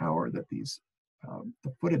 and the power that the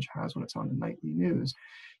footage has when it's on the nightly news,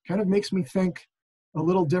 kind of makes me think a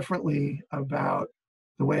little differently about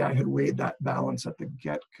the way I had weighed that balance at the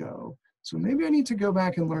get-go. So maybe I need to go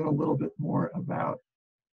back and learn a little bit more about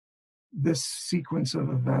this sequence of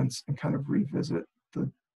events and kind of revisit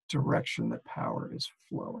the direction that power is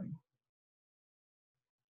flowing.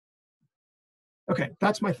 Okay,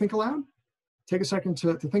 that's my think aloud. Take a second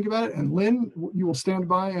to think about it. And Lynn, you will stand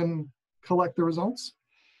by and collect the results.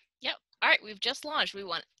 Yep. All right, we've just launched. We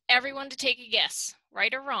want everyone to take a guess,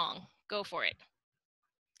 right or wrong. Go for it.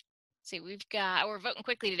 See, we're voting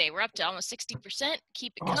quickly today. We're up to almost 60%.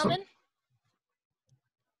 Keep it Awesome. coming.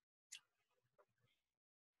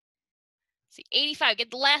 See, 85,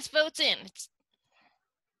 get the last votes in.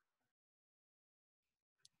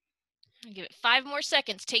 I'll give it 5 more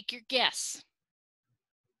seconds. Take your guess.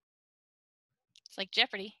 It's like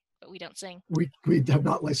Jeopardy, but we don't sing. We have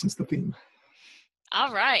not licensed the theme.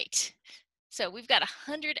 All right. So we've got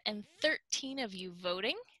 113 of you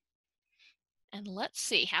voting. And let's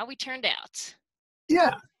see how we turned out.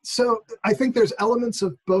 Yeah, so I think there's elements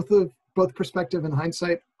of both perspective and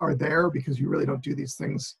hindsight are there, because you really don't do these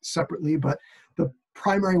things separately. But the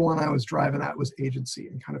primary one I was driving at was agency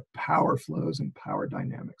and kind of power flows and power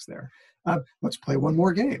dynamics there. Let's play one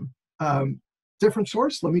more game. Different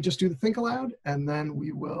source. Let me just do the think aloud, and then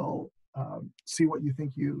we will see what you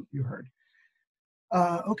think you heard.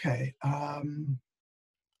 Okay.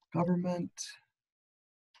 Government.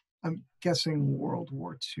 I'm guessing World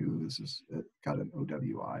War II. This is got an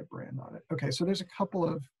OWI brand on it. Okay, so there's a couple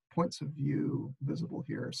of points of view visible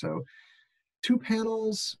here. So 2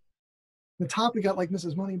 panels. The top, we got like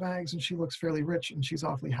Mrs. Moneybags, and she looks fairly rich, and she's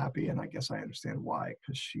awfully happy, and I guess I understand why,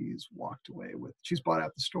 because she's walked away she's bought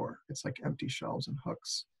out the store. It's like empty shelves and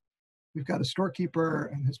hooks. We've got a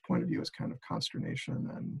storekeeper, and his point of view is kind of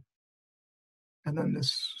consternation, and then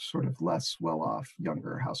this sort of less well-off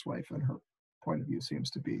younger housewife, and her point of view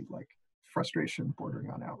seems to be like frustration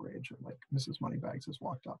bordering on outrage, and like Mrs. Moneybags has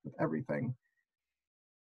walked off with everything.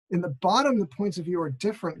 In the bottom, the points of view are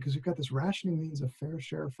different because you've got this rationing means a fair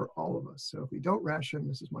share for all of us. So if we don't ration,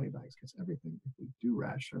 Mrs. Moneybags gets everything. If we do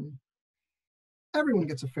ration, everyone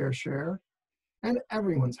gets a fair share, and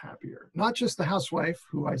everyone's happier. Not just the housewife,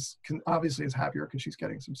 who obviously is happier because she's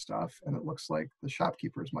getting some stuff, and it looks like the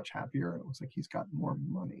shopkeeper is much happier, and it looks like he's got more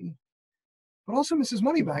money. But also Mrs.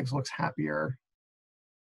 Moneybags looks happier.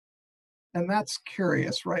 And that's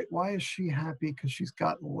curious, right? Why is she happy? Because she's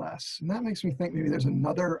got less. And that makes me think maybe there's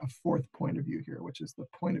a fourth point of view here, which is the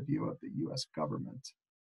point of view of the US government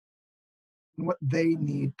and what they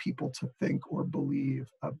need people to think or believe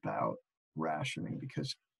about rationing,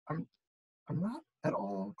 because I'm not at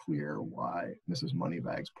all clear why Mrs.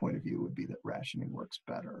 Moneybags' point of view would be that rationing works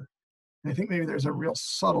better. And I think maybe there's a real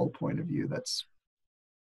subtle point of view that's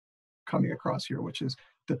coming across here, which is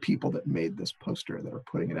the people that made this poster that are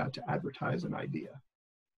putting it out to advertise an idea.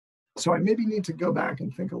 So I maybe need to go back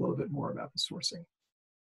and think a little bit more about the sourcing.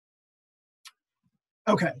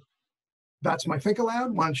 Okay, that's my think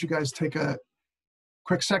aloud. Why don't you guys take a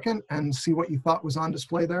quick second and see what you thought was on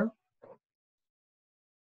display there?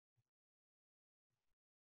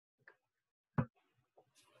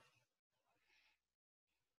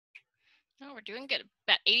 Oh, we're doing good.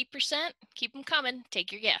 About 80%. Keep them coming.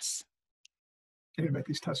 Take your guess. I need to make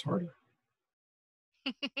these tests harder.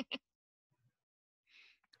 All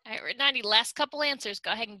right, we're at 90. Last couple answers.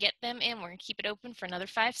 Go ahead and get them in. We're going to keep it open for another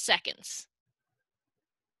 5 seconds.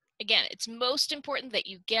 Again, it's most important that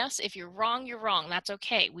you guess. If you're wrong, you're wrong. That's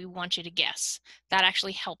okay. We want you to guess. That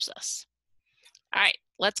actually helps us. All right,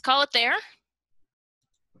 let's call it there.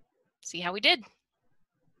 See how we did.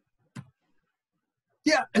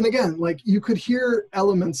 Yeah, and again, like you could hear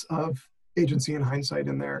elements of agency and hindsight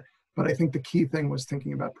in there. But I think the key thing was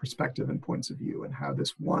thinking about perspective and points of view and how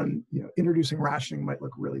this one, introducing rationing might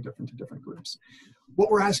look really different to different groups. What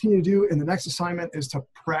we're asking you to do in the next assignment is to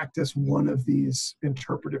practice one of these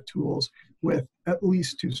interpretive tools with at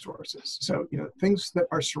least 2 sources. So, things that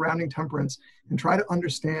are surrounding temperance, and try to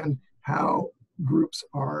understand how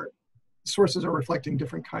sources are reflecting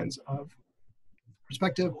different kinds of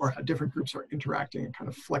perspective, or how different groups are interacting and kind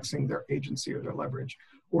of flexing their agency or their leverage,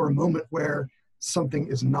 or a moment where something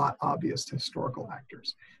is not obvious to historical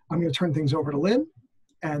actors. I'm going to turn things over to Lynn,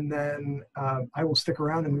 and then I will stick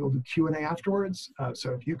around and we will do Q&A afterwards.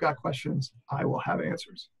 So if you've got questions, I will have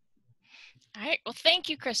answers. All right, well, thank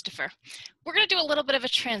you, Christopher. We're going to do a little bit of a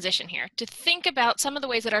transition here to think about some of the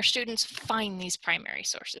ways that our students find these primary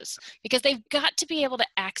sources, because they've got to be able to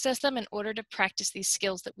access them in order to practice these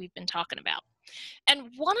skills that we've been talking about. And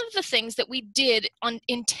one of the things that we did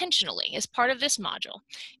intentionally as part of this module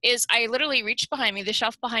is I literally reached behind me. The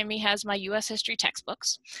shelf behind me has my U.S. history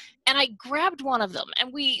textbooks, and I grabbed one of them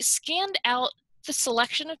and we scanned out the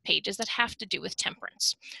selection of pages that have to do with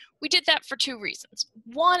temperance. We did that for 2 reasons.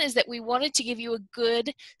 One is that we wanted to give you a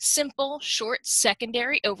good, simple, short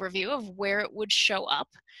secondary overview of where it would show up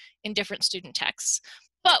in different student texts.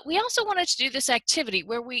 But we also wanted to do this activity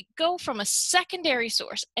where we go from a secondary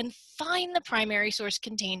source and find the primary source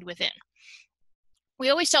contained within. We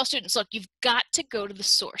always tell students, look, you've got to go to the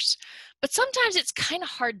source, but sometimes it's kind of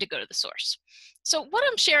hard to go to the source. So what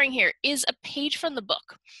I'm sharing here is a page from the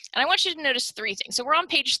book, and I want you to notice 3 things. So we're on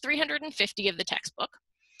page 350 of the textbook,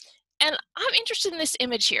 and I'm interested in this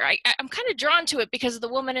image here. I'm kind of drawn to it because of the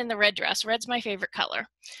woman in the red dress. Red's my favorite color.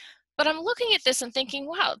 But I'm looking at this and thinking,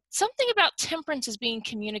 wow, something about temperance is being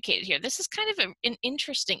communicated here. This is kind of an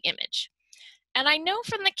interesting image. And I know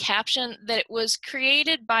from the caption that it was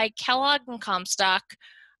created by Kellogg and Comstock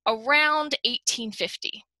around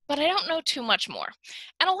 1850, but I don't know too much more.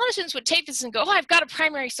 And a lot of students would take this and go, oh, I've got a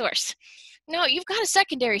primary source. No, you've got a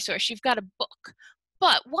secondary source, you've got a book.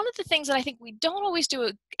 But one of the things that I think we don't always do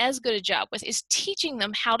as good a job with is teaching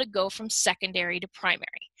them how to go from secondary to primary.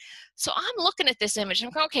 So I'm looking at this image and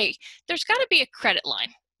I'm going, okay, there's got to be a credit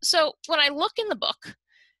line. So when I look in the book,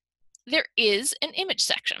 there is an image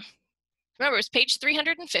section. Remember, it's page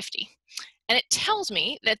 350. And it tells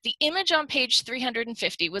me that the image on page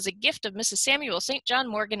 350 was a gift of Mrs. Samuel St. John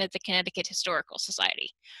Morgan at the Connecticut Historical Society.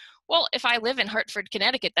 Well, if I live in Hartford,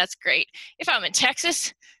 Connecticut, that's great. If I'm in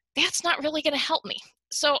Texas, that's not really going to help me.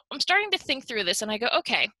 So I'm starting to think through this and I go,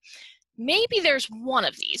 okay, maybe there's one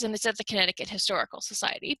of these and it's at the Connecticut Historical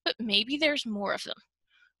Society, but maybe there's more of them.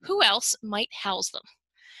 Who else might house them?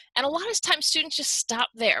 And a lot of times students just stop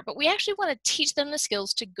there, but we actually want to teach them the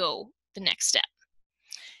skills to go the next step.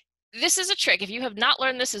 This is a trick. If you have not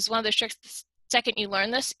learned this, is one of those tricks. The second you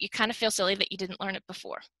learn this, you kind of feel silly that you didn't learn it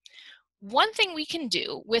before. One thing we can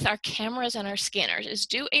do with our cameras and our scanners is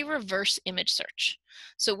do a reverse image search.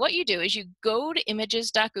 So what you do is you go to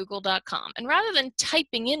images.google.com, and rather than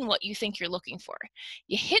typing in what you think you're looking for,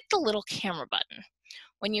 you hit the little camera button.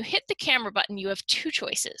 When you hit the camera button, you have 2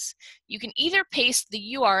 choices. You can either paste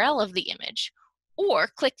the URL of the image or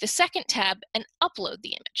click the second tab and upload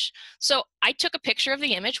the image. So I took a picture of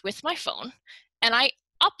the image with my phone and I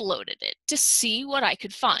uploaded it to see what I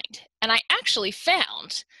could find. And I actually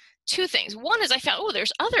found 2 things. One is I found, oh,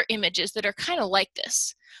 there's other images that are kind of like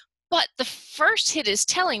this. But the first hit is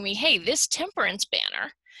telling me, hey, this temperance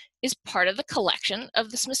banner is part of the collection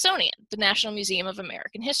of the Smithsonian, the National Museum of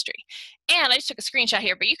American History. And I just took a screenshot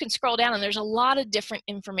here, but you can scroll down and there's a lot of different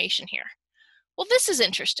information here. Well, this is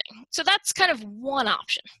interesting. So that's kind of one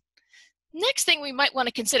option. Next thing we might want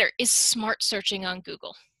to consider is smart searching on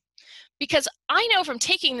Google. Because I know from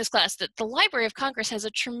taking this class that the Library of Congress has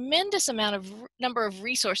a tremendous number of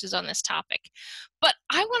resources on this topic. But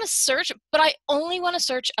I want to search, but I only want to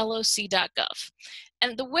search loc.gov.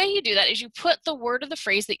 And the way you do that is you put the word or the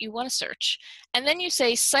phrase that you want to search, and then you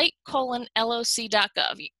say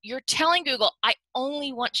site:/loc.gov. You're telling Google, I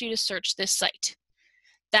only want you to search this site.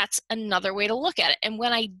 That's another way to look at it. And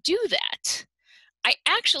when I do that, I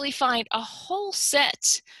actually find a whole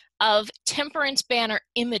set of temperance banner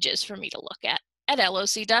images for me to look at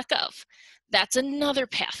loc.gov. That's another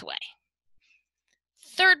pathway.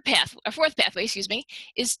 Fourth pathway,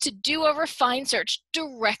 is to do a refined search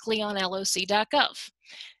directly on loc.gov.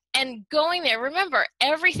 And going there, remember,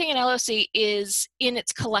 everything in LOC is in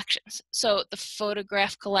its collections. So the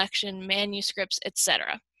photograph collection, manuscripts,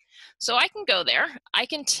 etc. So I can go there. I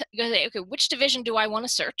can go say, okay, which division do I want to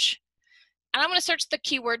search? And I'm going to search the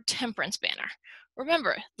keyword temperance banner.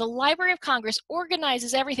 Remember, the Library of Congress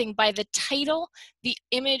organizes everything by the title the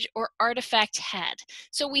image or artifact had.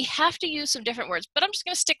 So we have to use some different words, but I'm just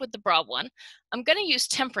going to stick with the broad one. I'm going to use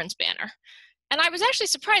temperance banner. And I was actually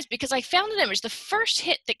surprised because I found an image. The first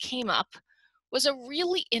hit that came up was a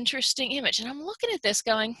really interesting image. And I'm looking at this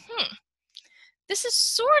going, this is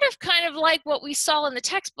sort of kind of like what we saw in the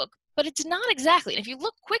textbook, but it's not exactly. And if you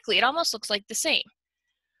look quickly, it almost looks like the same.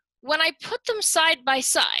 When I put them side by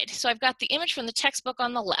side, so I've got the image from the textbook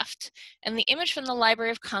on the left and the image from the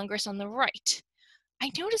Library of Congress on the right,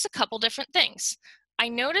 I notice a couple different things. I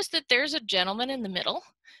notice that there's a gentleman in the middle,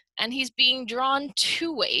 and he's being drawn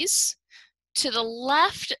two ways. To the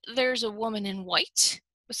left, there's a woman in white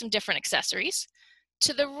with some different accessories.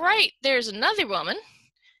 To the right, there's another woman,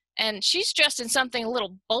 and she's dressed in something a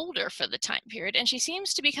little bolder for the time period, and she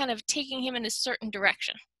seems to be kind of taking him in a certain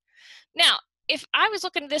direction. Now, if I was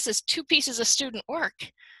looking at this as two pieces of student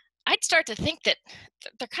work, I'd start to think that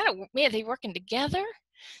they're kind of, are they working together?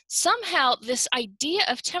 Somehow this idea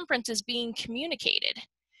of temperance is being communicated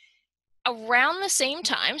around the same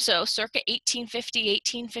time, so circa 1850,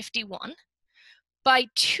 1851, by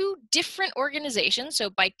two different organizations, so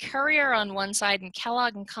by Courier on one side and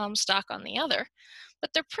Kellogg and Comstock on the other,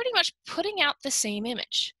 but they're pretty much putting out the same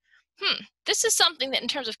image. This is something that in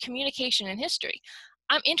terms of communication and history,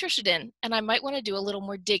 I'm interested in, and I might want to do a little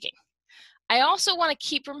more digging. I also want to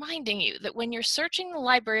keep reminding you that when you're searching the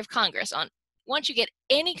Library of Congress, once you get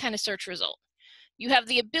any kind of search result, you have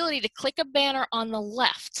the ability to click a banner on the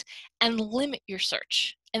left and limit your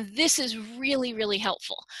search. And this is really, really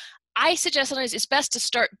helpful. I suggest sometimes it's best to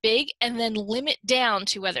start big and then limit down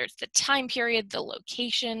to whether it's the time period, the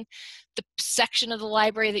location, the section of the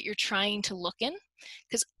library that you're trying to look in,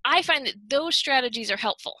 because I find that those strategies are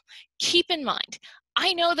helpful. Keep in mind,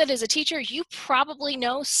 I know that as a teacher, you probably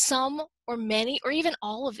know some or many or even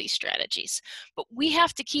all of these strategies, but we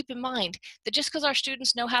have to keep in mind that just because our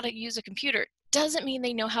students know how to use a computer doesn't mean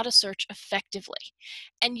they know how to search effectively.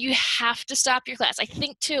 And you have to stop your class. I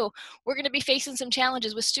think too, we're going to be facing some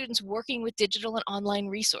challenges with students working with digital and online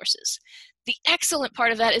resources. The excellent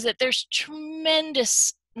part of that is that there's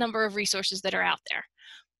tremendous number of resources that are out there,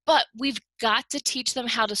 but we've got to teach them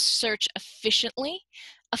how to search efficiently,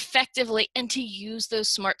 effectively, and to use those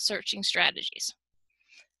smart searching strategies.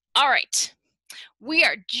 All right, we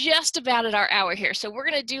are just about at our hour here, so we're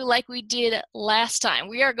going to do like we did last time.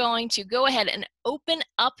 We are going to go ahead and open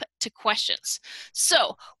up to questions.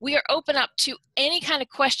 So we are open up to any kind of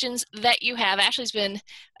questions that you have. Ashley's been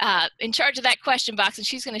in charge of that question box, and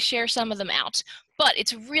she's going to share some of them out. But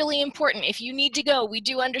it's really important. If you need to go, we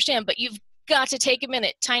do understand, but you've got to take a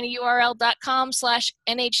minute.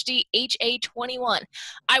 tinyurl.com/NHDHA21.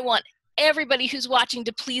 I want everybody who's watching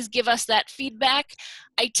to please give us that feedback.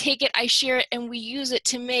 I take it, I share it, and we use it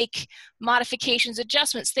to make modifications,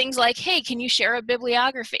 adjustments, things like, hey, can you share a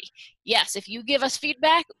bibliography? Yes, if you give us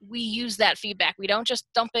feedback, we use that feedback. We don't just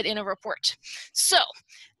dump it in a report. So,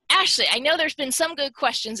 Ashley, I know there's been some good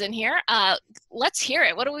questions in here. Let's hear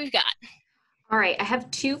it. What do we got? All right, I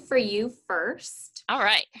have two for you first. All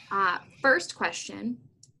right. First question,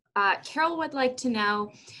 Carol would like to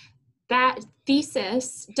know, that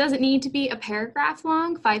thesis, does it need to be a paragraph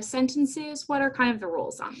long, 5 sentences? What are kind of the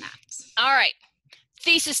rules on that? All right.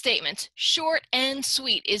 Thesis statements, short and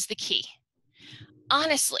sweet is the key.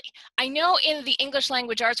 Honestly, I know in the English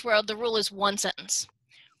language arts world, the rule is 1 sentence.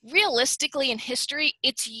 Realistically, in history,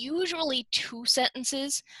 it's usually 2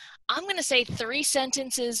 sentences. I'm going to say 3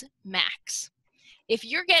 sentences max. If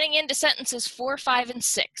you're getting into sentences 4, 5, and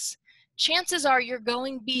 6, chances are you're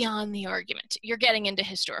going beyond the argument. You're getting into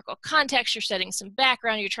historical context, you're setting some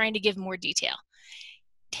background, you're trying to give more detail.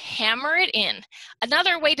 Hammer it in.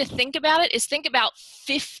 Another way to think about it is think about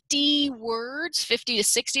 50 words, 50 to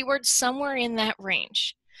 60 words, somewhere in that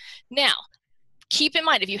range. Now, keep in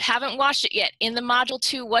mind, if you haven't watched it yet, in the Module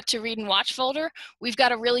 2 What to Read and Watch folder, we've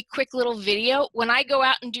got a really quick little video. When I go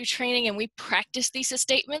out and do training and we practice thesis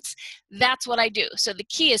statements, that's what I do. So the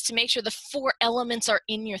key is to make sure the 4 elements are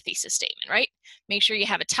in your thesis statement, right? Make sure you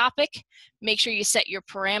have a topic, make sure you set your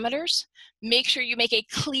parameters, make sure you make a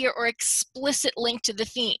clear or explicit link to the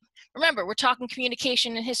theme. Remember, we're talking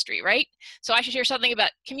communication and history, right? So I should hear something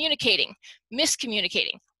about communicating,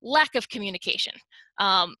 miscommunicating, lack of communication,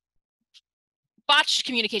 botched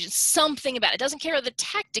communication, something about it. It doesn't care the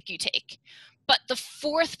tactic you take. But the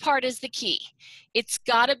 4th part is the key. It's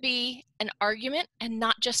got to be an argument and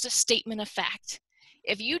not just a statement of fact.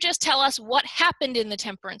 If you just tell us what happened in the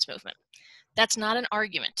temperance movement, that's not an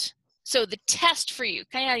argument. So the test for you,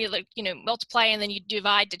 kind of you like, multiply and then you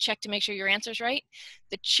divide to check to make sure your answer's right.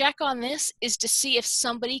 The check on this is to see if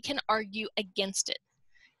somebody can argue against it.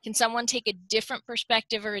 Can someone take a different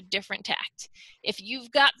perspective or a different tact? If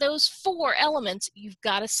you've got those 4 elements, you've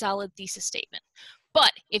got a solid thesis statement.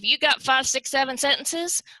 But if you got 5, 6, 7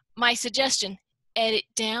 sentences, my suggestion, edit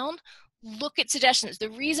down, look at suggestions.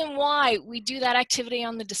 The reason why we do that activity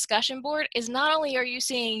on the discussion board is not only are you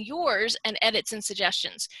seeing yours and edits and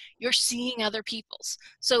suggestions, you're seeing other people's.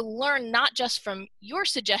 So learn not just from your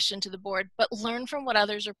suggestion to the board, but learn from what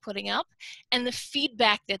others are putting up and the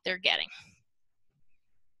feedback that they're getting.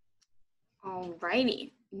 All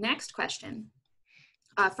righty, next question.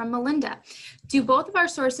 From Melinda. Do both of our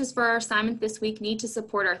sources for our assignment this week need to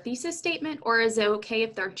support our thesis statement, or is it okay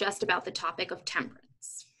if they're just about the topic of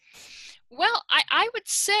temperance? Well, I would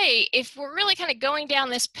say if we're really kind of going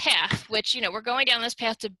down this path, which, we're going down this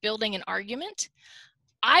path to building an argument,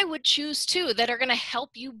 I would choose 2 that are going to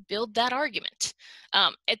help you build that argument.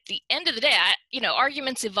 At the end of the day,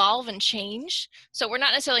 arguments evolve and change, so we're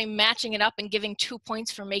not necessarily matching it up and giving 2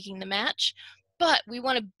 points for making the match, but we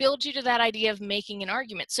want to build you to that idea of making an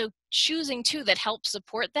argument. So choosing 2 that help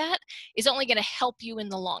support that is only going to help you in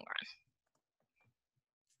the long run.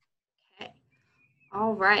 Okay.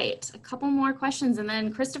 All right, a couple more questions, and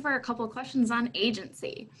then Christopher, a couple of questions on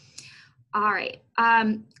agency. All right.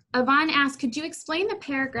 Yvonne asked, could you explain the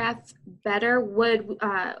paragraph better?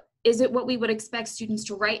 Is it what we would expect students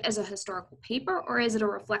to write as a historical paper, or is it a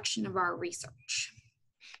reflection of our research?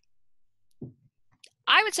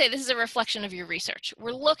 I would say this is a reflection of your research.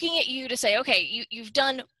 We're looking at you to say, okay, you've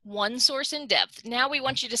done 1 source in depth. Now we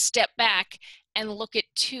want you to step back and look at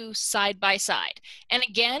 2 side by side. And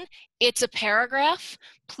again, it's a paragraph.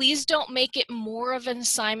 Please don't make it more of an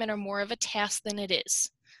assignment or more of a task than it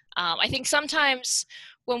is. I think sometimes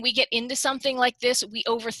when we get into something like this, we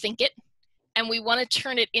overthink it and we want to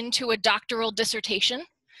turn it into a doctoral dissertation.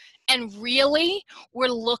 And really, we're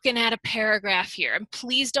looking at a paragraph here. And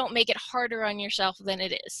please don't make it harder on yourself than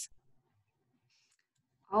it is.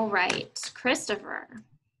 All right, Christopher.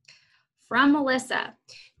 From Melissa,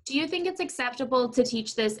 do you think it's acceptable to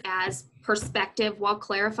teach this as perspective while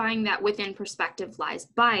clarifying that within perspective lies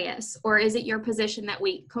bias? Or is it your position that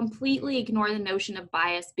we completely ignore the notion of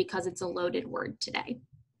bias because it's a loaded word today?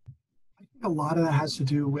 I think a lot of that has to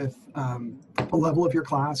do with the level of your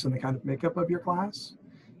class and the kind of makeup of your class.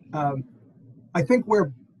 I think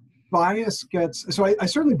where bias gets, so I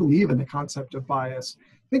certainly believe in the concept of bias.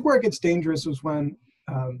 I think where it gets dangerous is when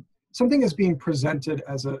something is being presented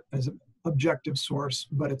as an objective source,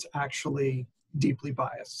 but it's actually deeply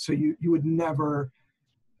biased. So you would never,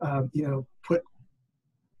 put,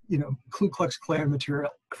 Ku Klux Klan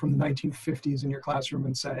material from the 1950s in your classroom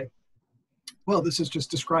and say, well, this is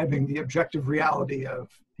just describing the objective reality of,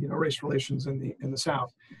 race relations in the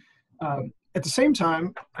South. At the same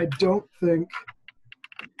time, I don't think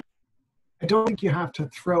you have to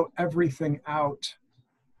throw everything out.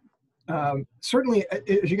 Certainly,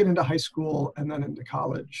 as you get into high school and then into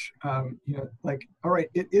college, all right,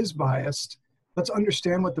 it is biased. Let's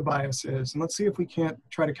understand what the bias is, and let's see if we can't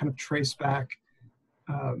try to kind of trace back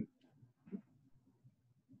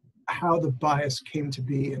how the bias came to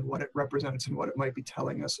be and what it represents and what it might be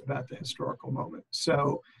telling us about the historical moment.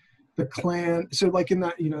 So the Klan, like in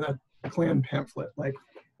that, that Klan pamphlet, like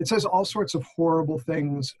it says all sorts of horrible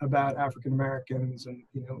things about African Americans and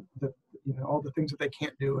all the things that they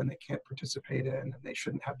can't do and they can't participate in and they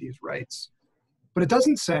shouldn't have these rights. But it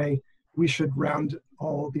doesn't say we should round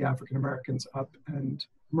all the African Americans up and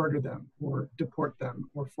murder them or deport them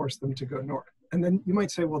or force them to go north. And then you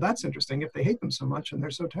might say, well, that's interesting. If they hate them so much and they're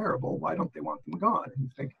so terrible, why don't they want them gone? And you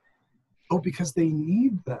think, oh, because they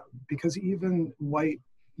need them. Because even white,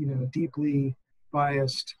 deeply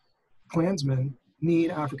biased Klansmen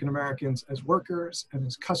need African Americans as workers and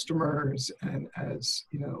as customers and as,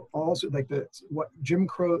 also like the Jim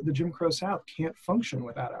Crow South can't function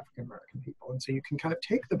without African American people. And so you can kind of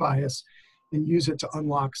take the bias and use it to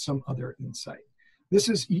unlock some other insight. This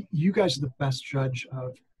is, you guys are the best judge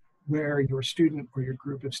of where your student or your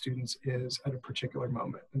group of students is at a particular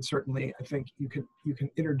moment. And certainly I think you can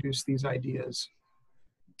introduce these ideas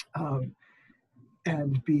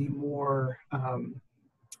and be more,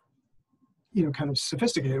 kind of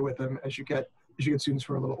sophisticated with them as you get students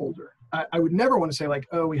who are a little older. I would never want to say like,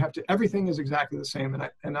 oh, we have to, everything is exactly the same.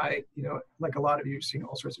 And I, like a lot of you seeing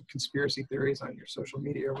all sorts of conspiracy theories on your social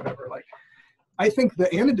media or whatever, like, I think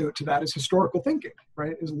the antidote to that is historical thinking,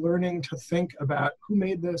 right? Is learning to think about who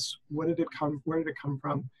made this, where did it come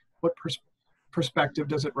from, what perspective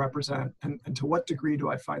does it represent, and to what degree do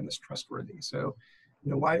I find this trustworthy? So,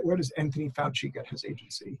 where does Anthony Fauci get his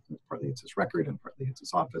agency? Partly it's his record, and partly it's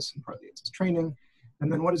his office, and partly it's his training.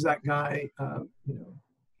 And then what does that guy,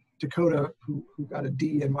 Dakota, who got a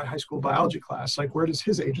D in my high school biology class, like, where does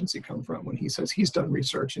his agency come from when he says he's done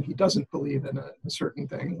research and he doesn't believe in a certain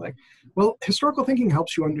thing? Like, well, historical thinking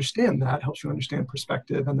helps you understand that, helps you understand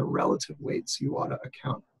perspective and the relative weights you ought to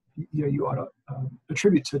you ought to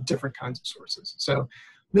attribute to different kinds of sources. So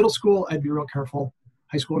middle school, I'd be real careful.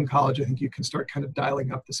 High school and college, I think you can start kind of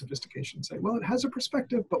dialing up the sophistication and say, well, it has a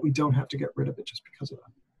perspective, but we don't have to get rid of it just because of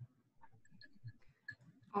that.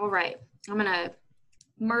 All right, I'm gonna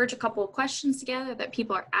merge a couple of questions together that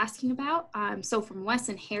people are asking about. So from Wes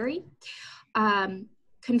and Harry,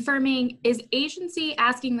 confirming, is agency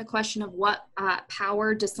asking the question of what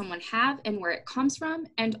power does someone have and where it comes from?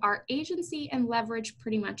 And are agency and leverage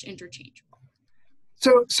pretty much interchangeable?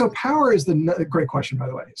 So power is great question, by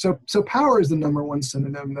the way. So power is the number one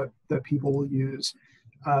synonym that people will use.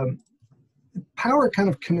 Power kind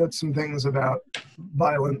of connotes some things about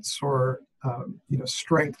violence or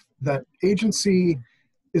strength, that agency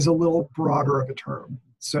is a little broader of a term.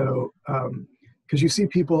 So because you see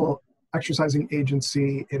people exercising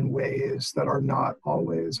agency in ways that are not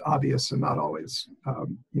always obvious and not always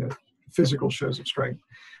physical shows of strength.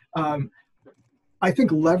 I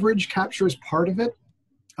think leverage captures part of it.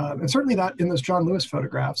 And certainly that in those John Lewis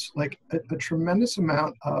photographs, like a tremendous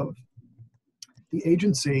amount of the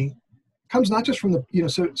agency comes not just from the,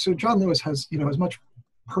 so John Lewis has, as much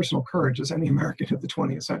personal courage as any American of the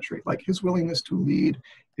 20th century. Like, his willingness to lead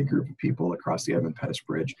a group of people across the Edmund Pettus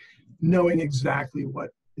Bridge, knowing exactly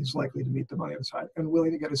what is likely to meet them on the other side and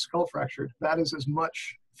willing to get his skull fractured, that is as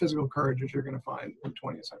much physical courage as you're going to find in the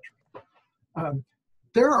 20th century.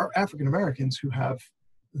 There are African Americans who have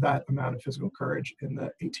that amount of physical courage in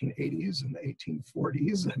the 1880s and the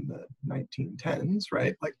 1840s and the 1910s,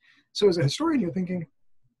 right? Like, so as a historian, you're thinking,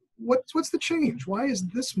 what's the change? Why is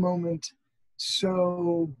this moment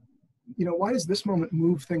so, why does this moment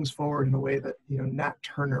move things forward in a way that, Nat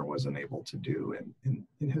Turner wasn't able to do in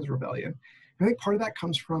his rebellion? And I think part of that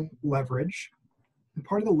comes from leverage, and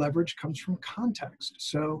part of the leverage comes from context.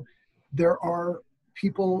 So there are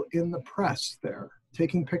people in the press there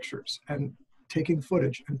taking pictures and taking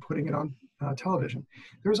footage and putting it on television.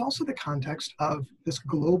 There's also the context of this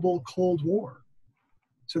global Cold War.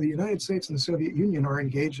 So the United States and the Soviet Union are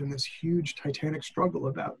engaged in this huge titanic struggle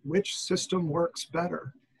about which system works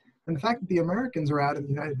better. And the fact that the Americans are out in the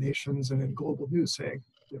United Nations and in global news saying,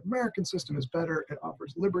 the American system is better, it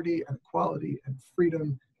offers liberty and equality and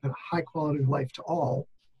freedom and a high quality of life to all.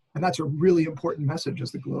 And that's a really important message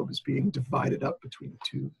as the globe is being divided up between the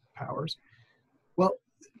two powers. Well,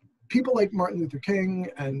 people like Martin Luther King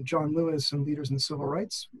and John Lewis and leaders in the civil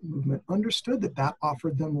rights movement understood that that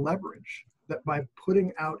offered them leverage, that by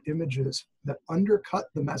putting out images that undercut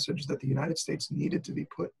the message that the United States needed to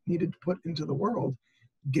put into the world,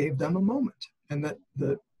 gave them a moment. And that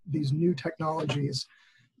these new technologies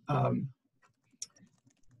of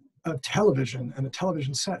television and a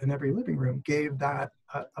television set in every living room gave that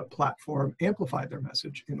a platform, amplified their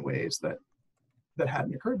message in ways that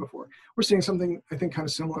hadn't occurred before. We're seeing something, I think, kind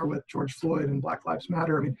of similar with George Floyd and Black Lives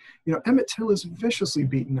Matter. I mean, Emmett Till is viciously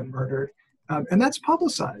beaten and murdered, and that's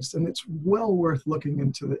publicized, and it's well worth looking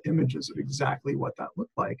into the images of exactly what that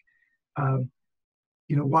looked like.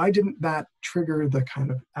 Why didn't that trigger the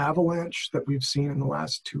kind of avalanche that we've seen in the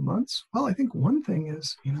last 2 months? Well, I think one thing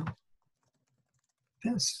is,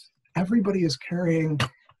 everybody is carrying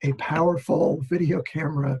a powerful video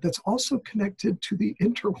camera that's also connected to the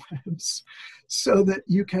interwebs, so that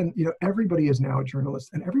you can, everybody is now a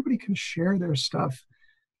journalist and everybody can share their stuff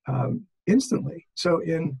instantly. So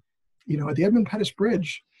at the Edmund Pettus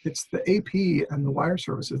Bridge, it's the AP and the wire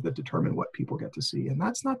services that determine what people get to see. And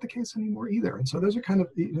that's not the case anymore either. And so those are kind of,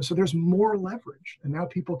 so there's more leverage. And now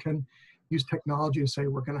people can use technology to say,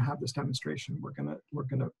 we're going to have this demonstration. We're going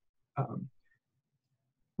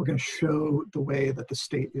to show the way that the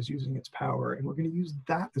state is using its power, and we're going to use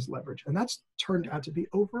that as leverage. And that's turned out to be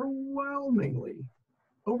overwhelmingly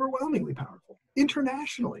powerful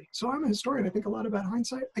internationally. So I'm a historian. I think a lot about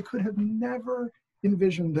hindsight. I could have never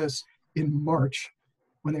envisioned this in March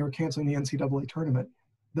when they were canceling the NCAA tournament,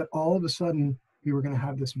 that all of a sudden we were going to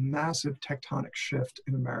have this massive tectonic shift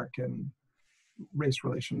in American race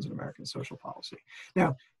relations and American social policy.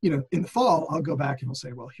 Now, in the fall, I'll go back and I'll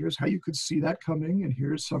say, well, here's how you could see that coming, and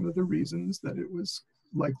here's some of the reasons that it was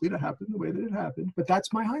likely to happen the way that it happened. But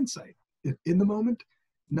that's my hindsight. In the moment,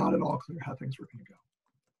 not at all clear how things were going to go.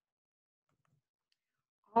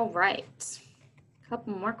 All right. A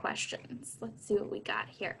couple more questions. Let's see what we got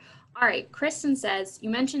here. All right. Kristen says, you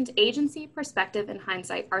mentioned agency, perspective, and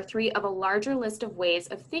hindsight are 3 of a larger list of ways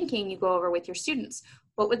of thinking you go over with your students.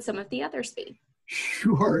 What would some of the others be?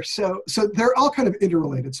 Sure. So they're all kind of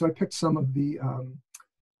interrelated. So I picked some of the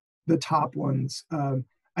the top ones.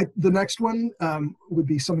 The next one would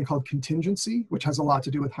be something called contingency, which has a lot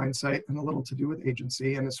to do with hindsight and a little to do with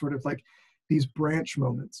agency. And it's sort of like these branch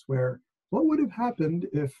moments where what would have happened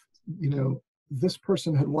if, this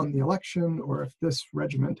person had won the election, or if this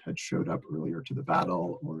regiment had showed up earlier to the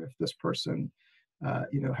battle, or if this person,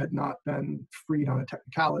 had not been freed on a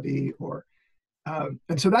technicality, or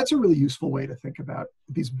and so that's a really useful way to think about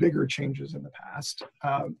these bigger changes in the past.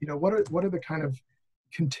 What are the kind of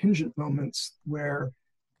contingent moments where,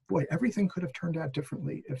 boy, everything could have turned out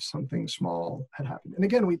differently if something small had happened? And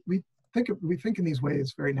again, we think in these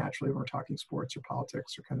ways very naturally when we're talking sports or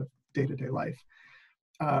politics or kind of day-to-day life.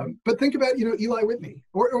 But think about, Eli Whitney,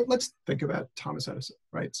 or let's think about Thomas Edison,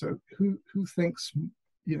 right? So who thinks,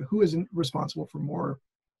 who is responsible for more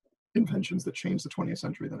inventions that changed the 20th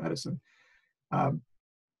century than Edison?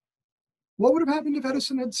 What would have happened if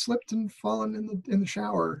Edison had slipped and fallen in the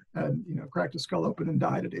shower and, cracked his skull open and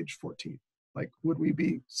died at age 14? Like, would we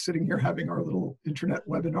be sitting here having our little internet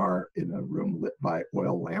webinar in a room lit by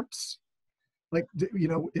oil lamps? Like,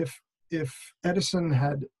 if Edison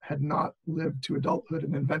had not lived to adulthood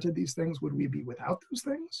and invented these things, would we be without those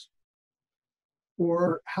things?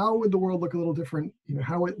 Or how would the world look a little different?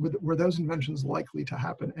 Were those inventions likely to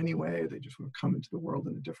happen anyway? They just would have come into the world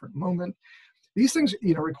in a different moment. These things,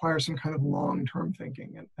 require some kind of long-term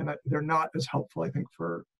thinking, and they're not as helpful, I think,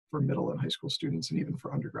 for middle and high school students and even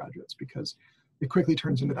for undergraduates, because it quickly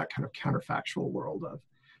turns into that kind of counterfactual world of,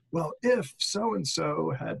 well, if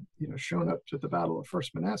so-and-so had, shown up to the Battle of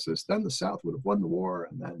First Manassas, then the South would have won the war,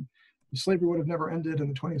 and then slavery would have never ended, and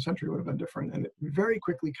the 20th century would have been different. And it very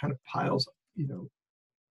quickly kind of piles,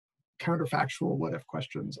 counterfactual what-if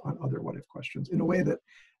questions on other what-if questions in a way that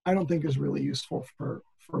I don't think is really useful for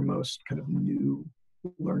most kind of new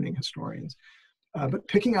learning historians. But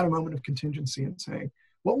picking out a moment of contingency and saying,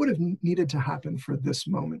 what would have needed to happen for this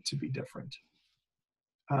moment to be different?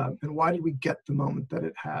 And why did we get the moment that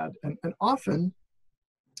it had? And often,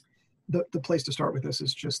 the place to start with this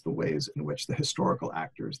is just the ways in which the historical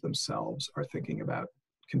actors themselves are thinking about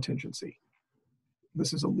contingency.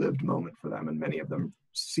 This is a lived moment for them, and many of them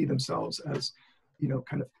see themselves as,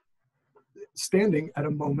 kind of standing at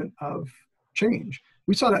a moment of change.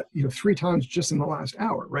 We saw that, 3 times just in the last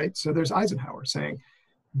hour, right? So there's Eisenhower saying,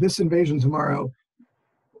 this invasion tomorrow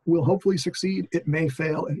will hopefully succeed. It may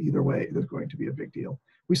fail, and either way, it is going to be a big deal.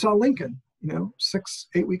 We saw Lincoln,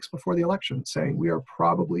 6-8 weeks before the election, saying we are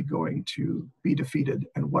probably going to be defeated,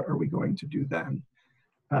 and what are we going to do then?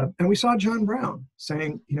 And we saw John Brown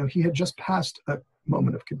saying, he had just passed a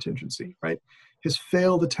moment of contingency, right? His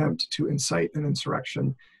failed attempt to incite an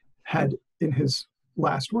insurrection had, in his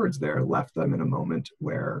last words there, left them in a moment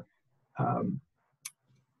where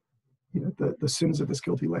the sins of this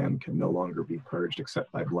guilty land can no longer be purged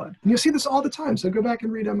except by blood. And you see this all the time. So go back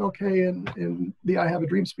and read MLK in the I Have a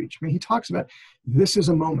Dream speech. I mean, he talks about this is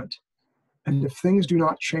a moment. And if things do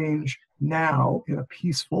not change now in a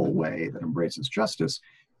peaceful way that embraces justice,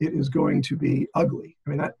 it is going to be ugly. I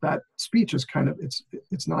mean, that speech is kind of,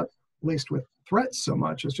 it's not laced with threats so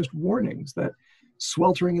much as just warnings that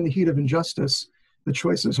sweltering in the heat of injustice, the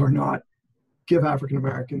choices are not give African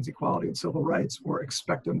Americans equality and civil rights or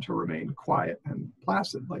expect them to remain quiet and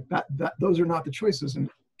placid. Like that those are not the choices. And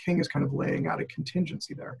King is kind of laying out a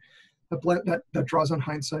contingency there. That draws on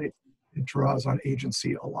hindsight. It draws on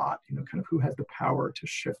agency a lot, kind of who has the power to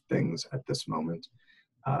shift things at this moment.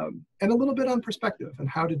 And a little bit on perspective and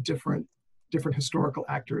how do different historical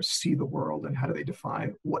actors see the world and how do they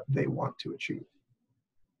define what they want to achieve.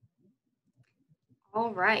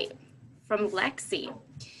 All right, from Lexi.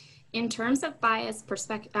 In terms of I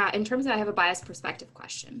have a bias perspective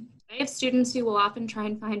question. I have students who will often try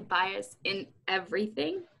and find bias in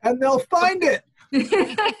everything. And they'll find it.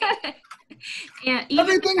 And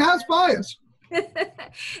everything has bias.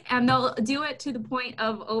 And they'll do it to the point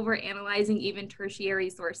of overanalyzing even tertiary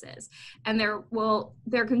sources. And their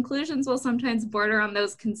conclusions will sometimes border on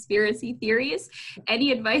those conspiracy theories.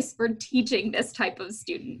 Any advice for teaching this type of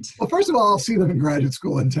student? Well, first of all, I'll see them in graduate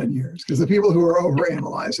school in 10 years, because the people who are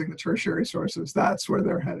overanalyzing the tertiary sources, that's where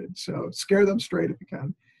they're headed. So scare them straight if you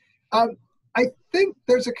can. I think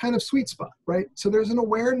there's a kind of sweet spot, right? So there's an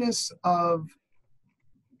awareness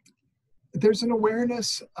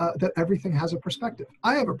that everything has a perspective.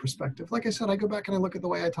 I have a perspective. Like I said, I go back and I look at the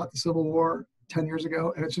way I taught the Civil War 10 years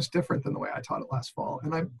ago, and it's just different than the way I taught it last fall.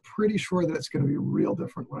 And I'm pretty sure that it's going to be real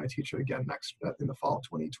different when I teach it again in the fall of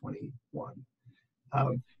 2021.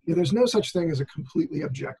 There's no such thing as a completely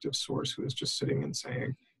objective source who is just sitting and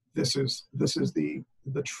saying, this is the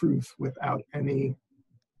truth without any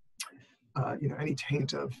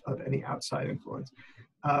taint of any outside influence.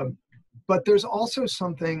 but there's also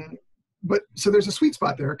something, so there's a sweet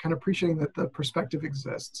spot there, kind of appreciating that the perspective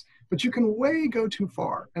exists, but you can go too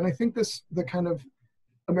far. And I think the kind of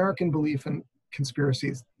American belief in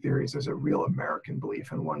conspiracy theories is a real American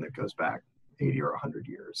belief, and one that goes back 80 or 100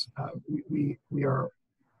 years. We are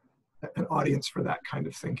an audience for that kind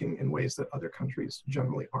of thinking in ways that other countries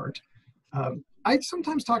generally aren't. I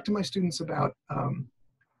sometimes talk to my students about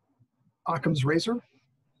Occam's razor.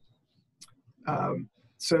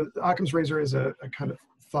 So Occam's razor is a kind of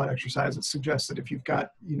thought exercise that suggests that if you've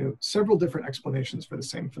got, several different explanations for the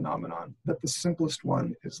same phenomenon, that the simplest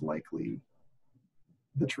one is likely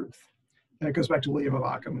the truth. And it goes back to William of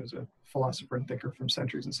Occam, who's a philosopher and thinker from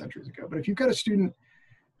centuries and centuries ago. But if you've got a student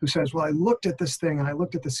who says, well, I looked at this thing and I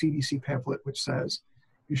looked at the CDC pamphlet, which says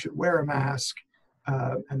you should wear a mask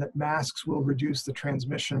and that masks will reduce the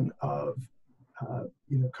transmission of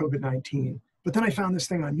COVID-19. But then I found this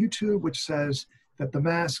thing on YouTube, which says that the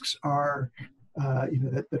masks are,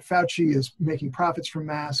 that Fauci is making profits from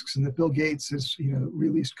masks, and that Bill Gates has,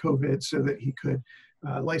 released COVID so that he could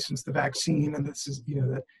license the vaccine. And this is,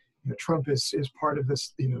 that Trump is part of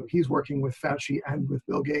this, he's working with Fauci and with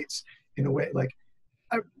Bill Gates in a way like,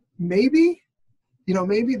 maybe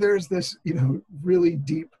there's this, really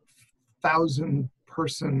deep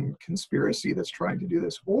 1,000-person conspiracy that's trying to do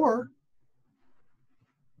this, or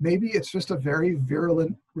maybe it's just a very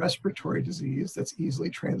virulent respiratory disease that's easily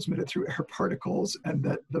transmitted through air particles, and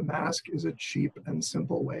that the mask is a cheap and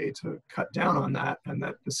simple way to cut down on that, and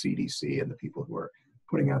that the CDC and the people who are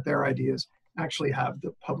putting out their ideas actually have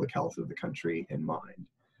the public health of the country in mind.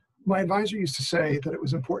 My advisor used to say that it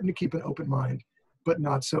was important to keep an open mind, but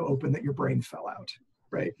not so open that your brain fell out,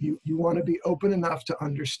 right? You want to be open enough to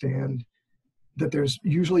understand that there's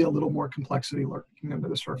usually a little more complexity lurking under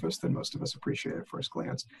the surface than most of us appreciate at first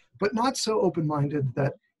glance, but not so open-minded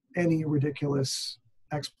that any ridiculous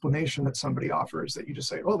explanation that somebody offers that you just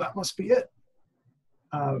say, oh, that must be it.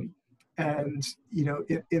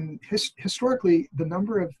 Historically, the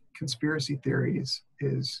number of conspiracy theories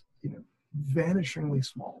is, vanishingly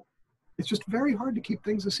small. It's just very hard to keep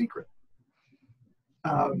things a secret.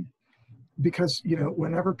 Because,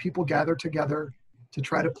 whenever people gather together to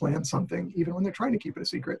try to plan something, even when they're trying to keep it a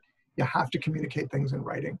secret, you have to communicate things in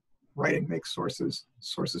writing. Writing makes sources,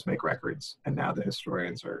 sources make records, and now the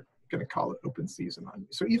historians are going to call it open season on you.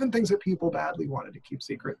 So even things that people badly wanted to keep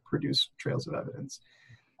secret produce trails of evidence.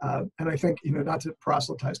 And I think, not to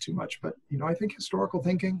proselytize too much, but, I think historical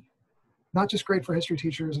thinking, not just great for history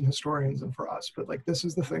teachers and historians and for us, but like, this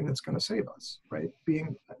is the thing that's going to save us, right?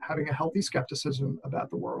 Having a healthy skepticism about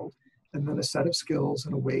the world, and then a set of skills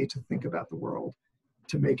and a way to think about the world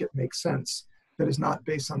to make it make sense, that is not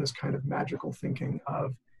based on this kind of magical thinking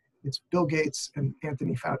of it's Bill Gates and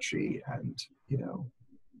Anthony Fauci and,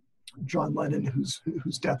 John Lennon,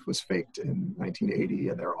 whose death was faked in 1980,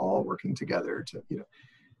 and they're all working together to,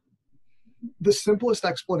 the simplest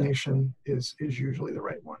explanation is usually the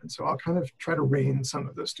right one. And so I'll kind of try to rein some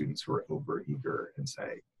of those students who are over eager and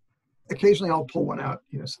say, occasionally I'll pull one out,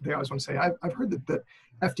 so they always want to say, I've heard that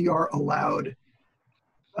FDR allowed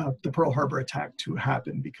the Pearl Harbor attack to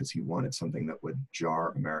happen because he wanted something that would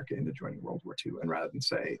jar America into joining World War II. And rather than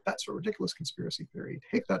say, that's a ridiculous conspiracy theory,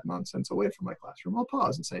 take that nonsense away from my classroom, I'll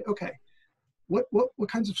pause and say, okay, what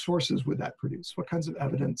kinds of sources would that produce? What kinds of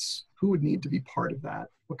evidence? Who would need to be part of that?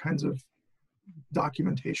 What kinds of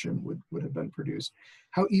documentation would have been produced?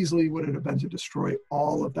 How easily would it have been to destroy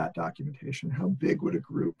all of that documentation? How big would a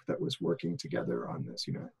group that was working together on this,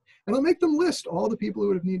 and I'll make them list all the people who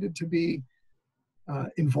would have needed to be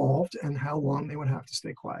involved and how long they would have to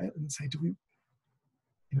stay quiet, and say, do we,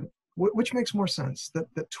 which makes more sense,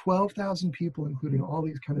 that 12,000 people, including all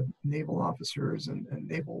these kind of naval officers and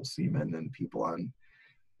naval seamen and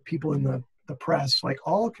people in the press, like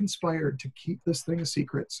all conspired to keep this thing a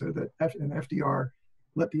secret so that FDR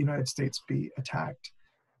let the United States be attacked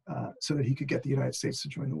so that he could get the United States to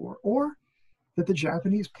join the war, or that the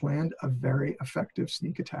Japanese planned a very effective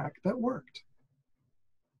sneak attack that worked.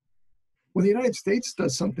 When the United States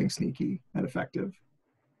does something sneaky and effective,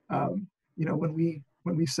 when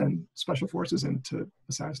we send special forces in to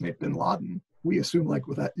assassinate bin Laden, we assume like,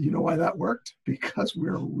 well, that, why that worked? Because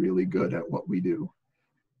we're really good at what we do.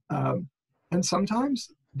 And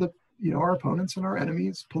sometimes our opponents and our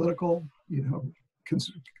enemies, political,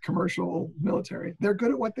 commercial, military, they're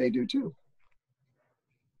good at what they do too.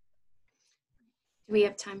 Do we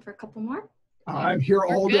have time for a couple more? I'm here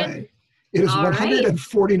all day. It is all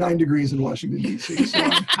 149 right. degrees in Washington, D.C., so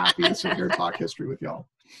I'm happy to sit here and talk history with y'all.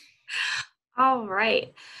 All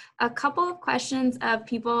right. a couple of questions of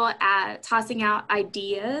people tossing out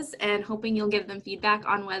ideas and hoping you'll give them feedback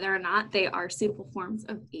on whether or not they are suitable forms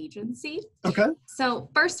of agency. Okay. So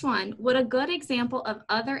first one, would a good example of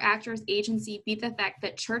other actors' agency be the fact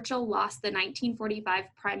that Churchill lost the 1945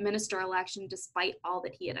 prime minister election despite all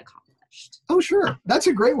that he had accomplished? Oh, sure. That's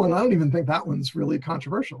a great one. I don't even think that one's really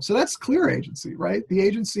controversial. So that's clear agency, right? The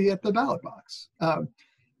agency at the ballot box.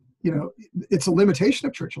 It's a limitation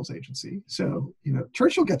of Churchill's agency. So,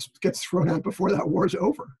 Churchill gets thrown out before that war's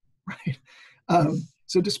over, right?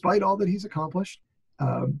 So despite all that he's accomplished,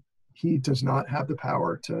 he does not have the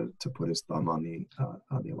power to put his thumb on the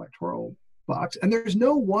electoral box. And there's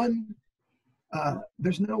no one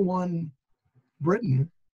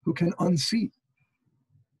Briton who can unseat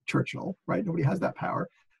Churchill, right? Nobody has that power.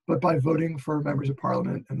 But by voting for members of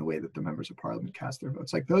parliament and the way that the members of parliament cast their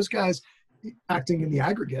votes, like those guys acting in the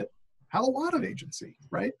aggregate have a lot of agency,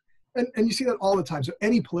 right? And you see that all the time. So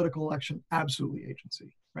any political election, absolutely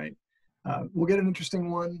agency, right? We'll get an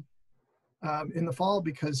interesting one in the fall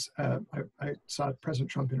because I saw President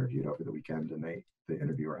Trump interviewed over the weekend, and the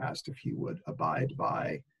interviewer asked if he would abide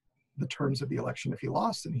by the terms of the election if he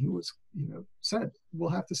lost, and he said, we'll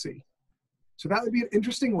have to see. So that would be an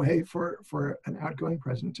interesting way for an outgoing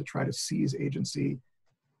president to try to seize agency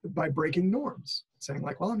by breaking norms, saying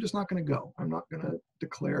like, well, I'm just not going to go. I'm not going to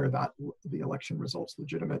declare that the election results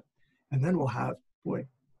legitimate. And then we'll have, boy,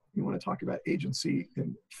 you want to talk about agency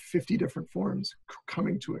in 50 different forms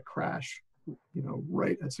coming to a crash,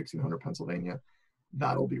 right at 1600 Pennsylvania.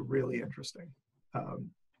 That'll be really interesting.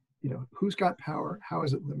 Who's got power? How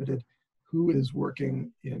is it limited? Who is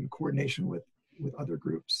working in coordination with other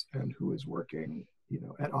groups, and who is working,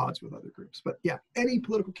 at odds with other groups. But yeah, any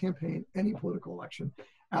political campaign, any political election,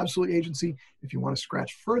 absolutely agency. If you want to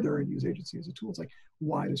scratch further and use agency as a tool, it's like,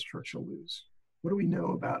 why does Churchill lose? What do we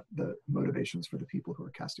know about the motivations for the people who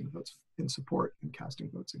are casting votes in support and casting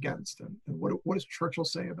votes against? And what does Churchill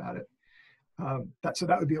say about it? So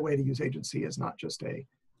that would be a way to use agency as not just an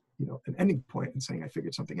ending point and saying I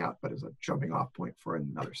figured something out, but as a jumping off point for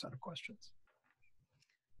another set of questions.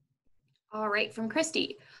 All right, from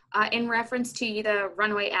Christy, in reference to the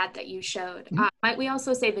runaway ad that you showed, might we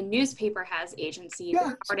also say the newspaper has agency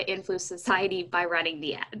or to influence society by running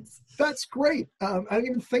the ads? That's great. I didn't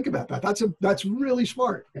even think about that. That's really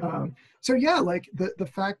smart. So yeah, like the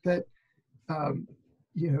fact that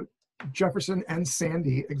Jefferson and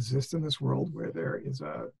Sandy exist in this world where there is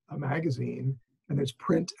a magazine and there's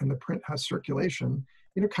print, and the print has circulation,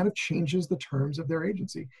 kind of changes the terms of their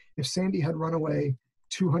agency. If Sandy had run away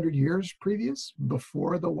 200 years previous,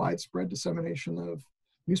 before the widespread dissemination of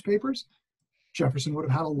newspapers, Jefferson would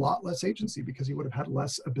have had a lot less agency because he would have had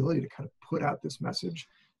less ability to kind of put out this message.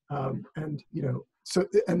 And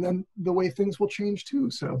then the way things will change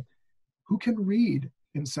too. So who can read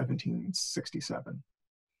in 1767?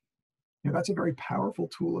 That's a very powerful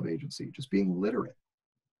tool of agency, just being literate.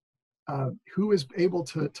 Who is able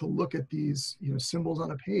to look at these symbols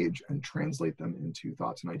on a page and translate them into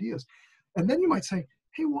thoughts and ideas? And then you might say,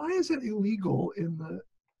 hey, why is it illegal in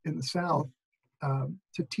the South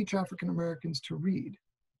to teach African Americans to read?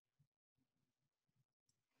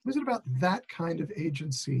 What is it about that kind of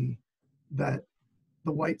agency that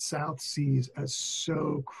the white South sees as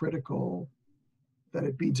so critical that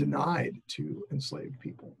it be denied to enslaved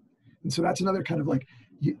people? And so that's another kind of like,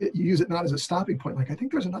 you use it not as a stopping point. Like, I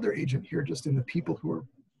think there's another agent here just in the people who are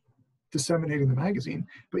disseminating the magazine,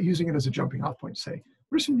 but using it as a jumping off point to say,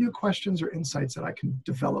 what are some new questions or insights that I can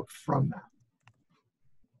develop from that?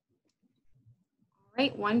 All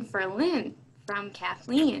right, one for Lynn from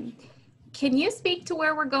Kathleen. Can you speak to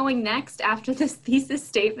where we're going next after this thesis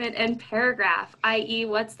statement and paragraph, i.e.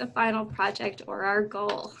 what's the final project or our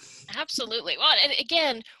goal? Absolutely. Well, and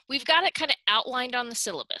again, we've got it kind of outlined on the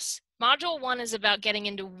syllabus. Module 1 is about getting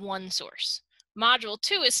into one source. Module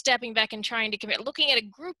 2 is stepping back and trying to compare, looking at a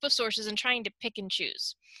group of sources and trying to pick and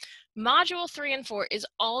choose. Module 3 and 4 is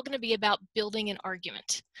all going to be about building an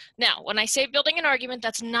argument. Now, when I say building an argument,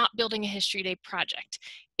 that's not building a History Day project.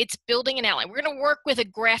 It's building an outline. We're going to work with a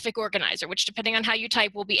graphic organizer, which depending on how you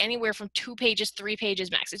type will be anywhere from 2 pages, 3 pages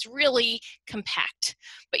max. It's really compact,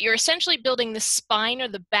 but you're essentially building the spine or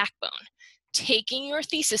the backbone, taking your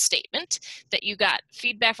thesis statement that you got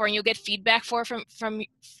feedback for, and you'll get feedback for from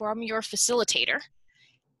your facilitator,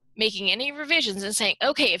 making any revisions and saying,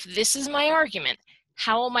 okay, if this is my argument,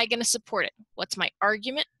 how am I going to support it? What's my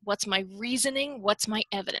argument? What's my reasoning? What's my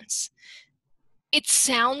evidence? It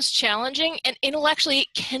sounds challenging, and intellectually it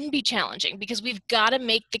can be challenging because we've got to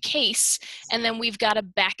make the case and then we've got to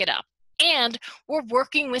back it up. And we're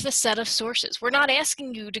working with a set of sources. We're not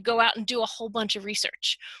asking you to go out and do a whole bunch of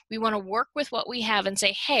research. We want to work with what we have and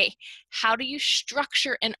say, hey, how do you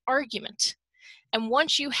structure an argument? And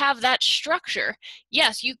once you have that structure,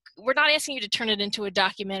 yes, we're not asking you to turn it into a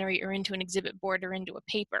documentary or into an exhibit board or into a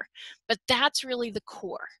paper, but that's really the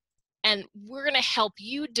core. And we're going to help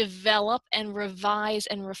you develop and revise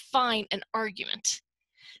and refine an argument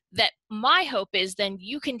that my hope is then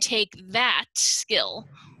you can take that skill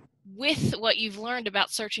with what you've learned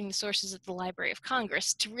about searching the sources at the Library of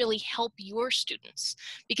Congress to really help your students.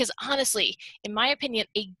 Because honestly, in my opinion,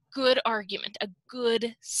 a good argument, a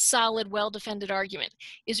good, solid, well-defended argument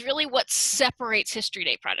is really what separates History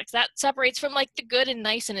Day projects. That separates from like the good and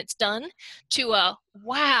nice and it's done to a,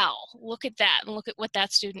 wow, look at that and look at what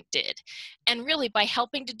that student did. And really by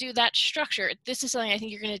helping to do that structure, this is something I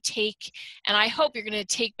think you're going to take, and I hope you're going to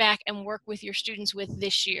take back and work with your students with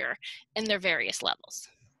this year in their various levels.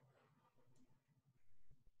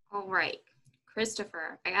 All right,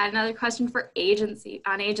 Christopher, I got another question for agency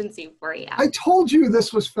for you. I told you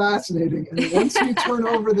this was fascinating. And once you turn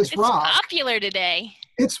over this rock, it's popular today.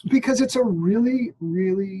 It's because it's a really,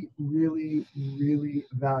 really, really, really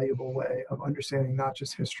valuable way of understanding not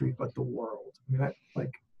just history, but the world. I mean,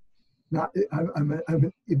 I'm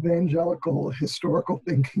an evangelical historical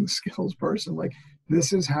thinking skills person. Like,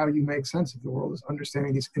 this is how you make sense of the world, is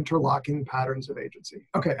understanding these interlocking patterns of agency.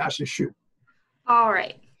 Okay, Ashley, shoot. All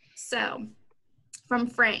right. So from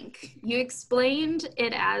Frank, you explained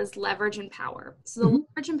it as leverage and power. So the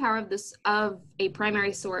leverage and power of a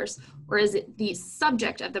primary source, or is it the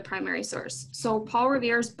subject of the primary source? So Paul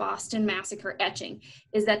Revere's Boston Massacre etching,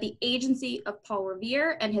 is that the agency of Paul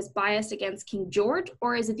Revere and his bias against King George,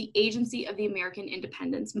 or is it the agency of the American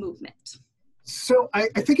independence movement? So I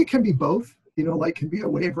think it can be both. Light can be a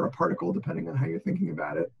wave or a particle, depending on how you're thinking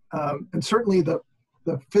about it. And certainly the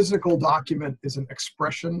physical document is an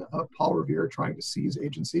expression of Paul Revere trying to seize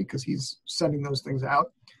agency because he's sending those things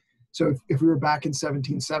out. So if we were back in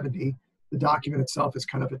 1770, the document itself is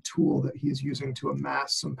kind of a tool that he's using to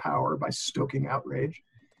amass some power by stoking outrage.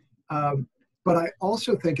 But I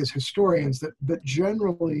also think as historians that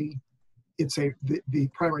generally the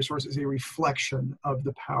primary source is a reflection of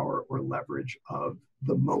the power or leverage of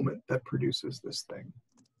the moment that produces this thing.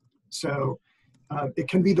 So it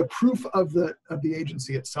can be the proof of the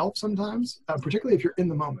agency itself sometimes, particularly if you're in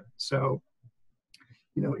the moment. So,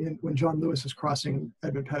 when John Lewis is crossing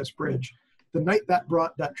Edmund Pettus Bridge, the night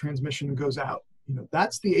that transmission goes out,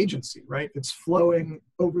 that's the agency, right? It's flowing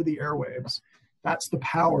over the airwaves. That's the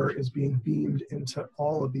power is being beamed into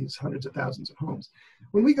all of these hundreds of thousands of homes.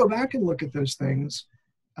 When we go back and look at those things,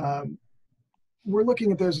 we're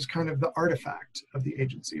looking at those as kind of the artifact of the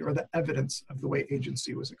agency or the evidence of the way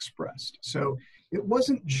agency was expressed. So it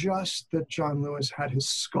wasn't just that John Lewis had his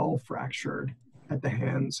skull fractured at the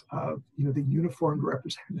hands of, the uniformed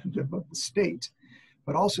representative of the state,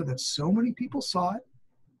 but also that so many people saw it.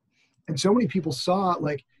 And so many people saw,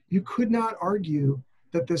 like, you could not argue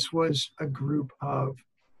that this was a group of,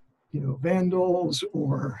 vandals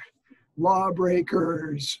or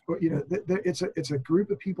lawbreakers, or, it's a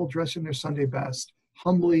group of people dressed in their Sunday best,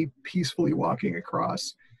 humbly, peacefully walking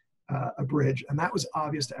across a bridge. And that was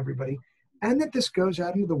obvious to everybody. And that this goes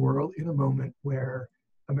out into the world in a moment where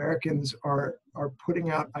Americans are putting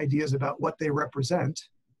out ideas about what they represent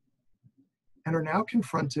and are now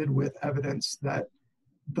confronted with evidence that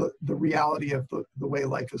the reality of the way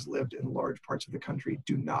life is lived in large parts of the country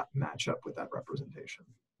do not match up with that representation.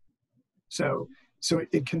 So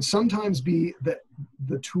it can sometimes be that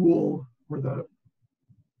the tool or the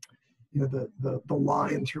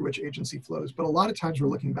line through which agency flows, but a lot of times we're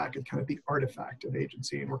looking back at kind of the artifact of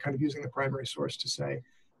agency, and we're kind of using the primary source to say,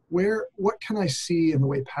 what can I see in the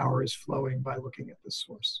way power is flowing by looking at this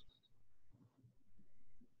source?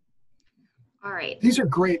 All right. These are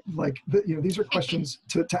great, these are questions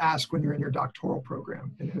to ask when you're in your doctoral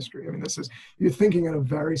program in history. I mean, you're thinking at a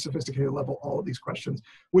very sophisticated level, all of these questions,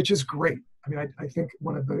 which is great. I mean, I think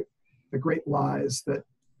one of the great lies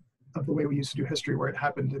of the way we used to do history, where it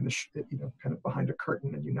happened in kind of behind a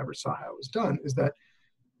curtain and you never saw how it was done, is that,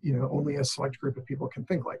 only a select group of people can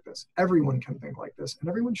think like this. Everyone can think like this, and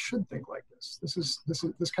everyone should think like this.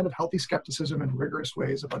 This kind of healthy skepticism and rigorous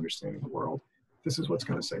ways of understanding the world. This is what's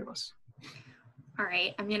going to save us. All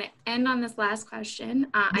right, I'm going to end on this last question.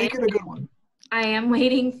 Make it a good one. I am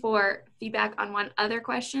waiting for feedback on one other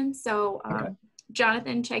question. So, okay.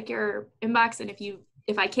 Jonathan, check your inbox, and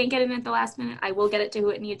if I can't get it at the last minute, I will get it to who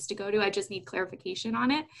it needs to go to. I just need clarification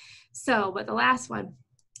on it. So, but the last one,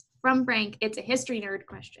 From Frank, it's a history nerd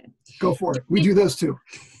question. Go for it. We do those too.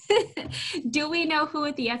 Do we know who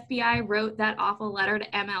at the FBI wrote that awful letter to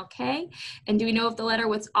MLK? And do we know if the letter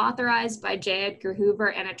was authorized by J. Edgar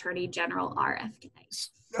Hoover and Attorney General RFK?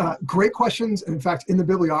 Great questions. And in fact, in the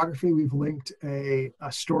bibliography, we've linked a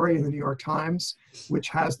story in the New York Times, which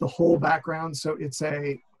has the whole background. So it's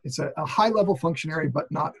a high-level functionary,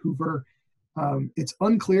 but not Hoover. It's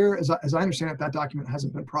unclear, as I understand it, that document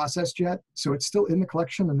hasn't been processed yet. So it's still in the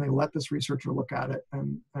collection, and they let this researcher look at it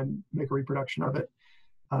and make a reproduction of it.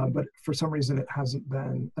 But for some reason, it hasn't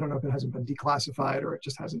been, I don't know if it hasn't been declassified or it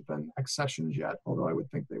just hasn't been accessioned yet, although I would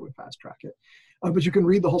think they would fast track it. But you can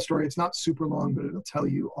read the whole story. It's not super long, but it'll tell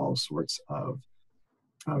you all sorts of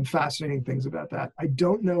fascinating things about that. I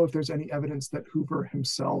don't know if there's any evidence that Hoover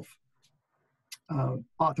himself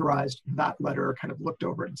authorized that letter, kind of looked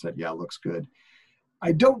over it and said, yeah, looks good.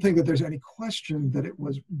 I don't think that there's any question that it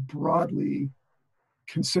was broadly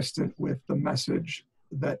consistent with the message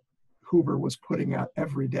that Hoover was putting out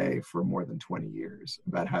every day for more than 20 years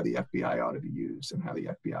about how the FBI ought to be used and how the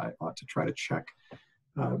FBI ought to try to check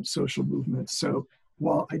social movements. So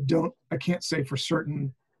while I can't say for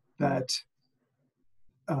certain that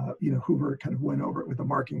Hoover kind of went over it with a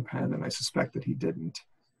marking pen, and I suspect that he didn't.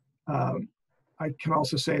 I can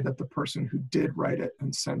also say that the person who did write it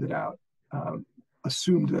and send it out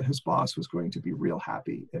assumed that his boss was going to be real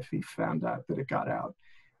happy if he found out that it got out,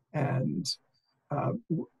 and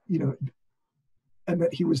and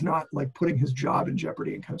that he was not like putting his job in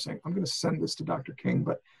jeopardy and kind of saying, I'm going to send this to Dr. King,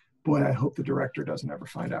 but boy, I hope the director doesn't ever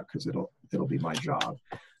find out because it'll be my job.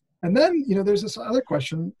 And then, there's this other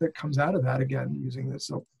question that comes out of that, again, using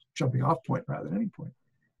this jumping off point rather than any point.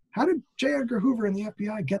 How did J. Edgar Hoover and the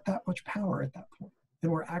FBI get that much power at that point?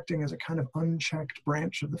 And we're acting as a kind of unchecked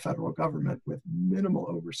branch of the federal government with minimal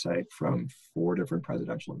oversight from 4 different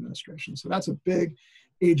presidential administrations. So that's a big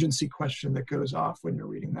agency question that goes off when you're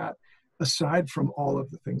reading that, aside from all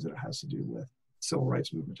of the things that it has to do with civil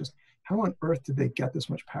rights movement. Just how on earth did they get this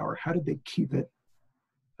much power? How did they keep it?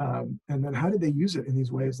 And then how did they use it in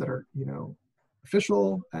these ways that are,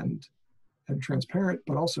 official and transparent,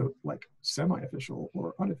 but also like semi-official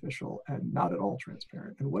or unofficial and not at all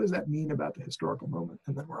transparent? And what does that mean about the historical moment?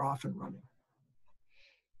 And then we're off and running.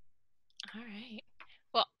 All right.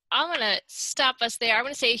 Well, I'm going to stop us there. I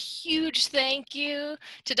want to say a huge thank you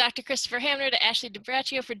to Dr. Christopher Hamner, to Ashley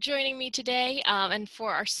DiBraccio for joining me today, and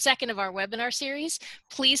for our second of our webinar series.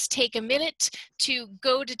 Please take a minute to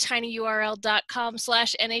go to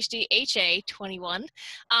tinyurl.com/NHDHA21.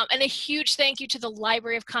 And a huge thank you to the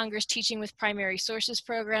Library of Congress Teaching with Primary Sources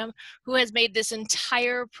program, who has made this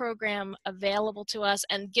entire program available to us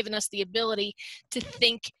and given us the ability to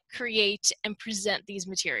think, create, and present these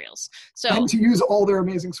materials. So, and to use all their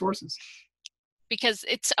amazing sources. Because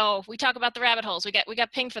we talk about the rabbit holes. We got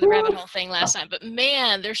pinged for the rabbit hole thing last time, but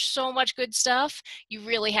man, there's so much good stuff. You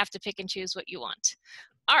really have to pick and choose what you want.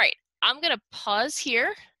 All right, I'm gonna pause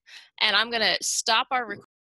here and I'm gonna stop our recording.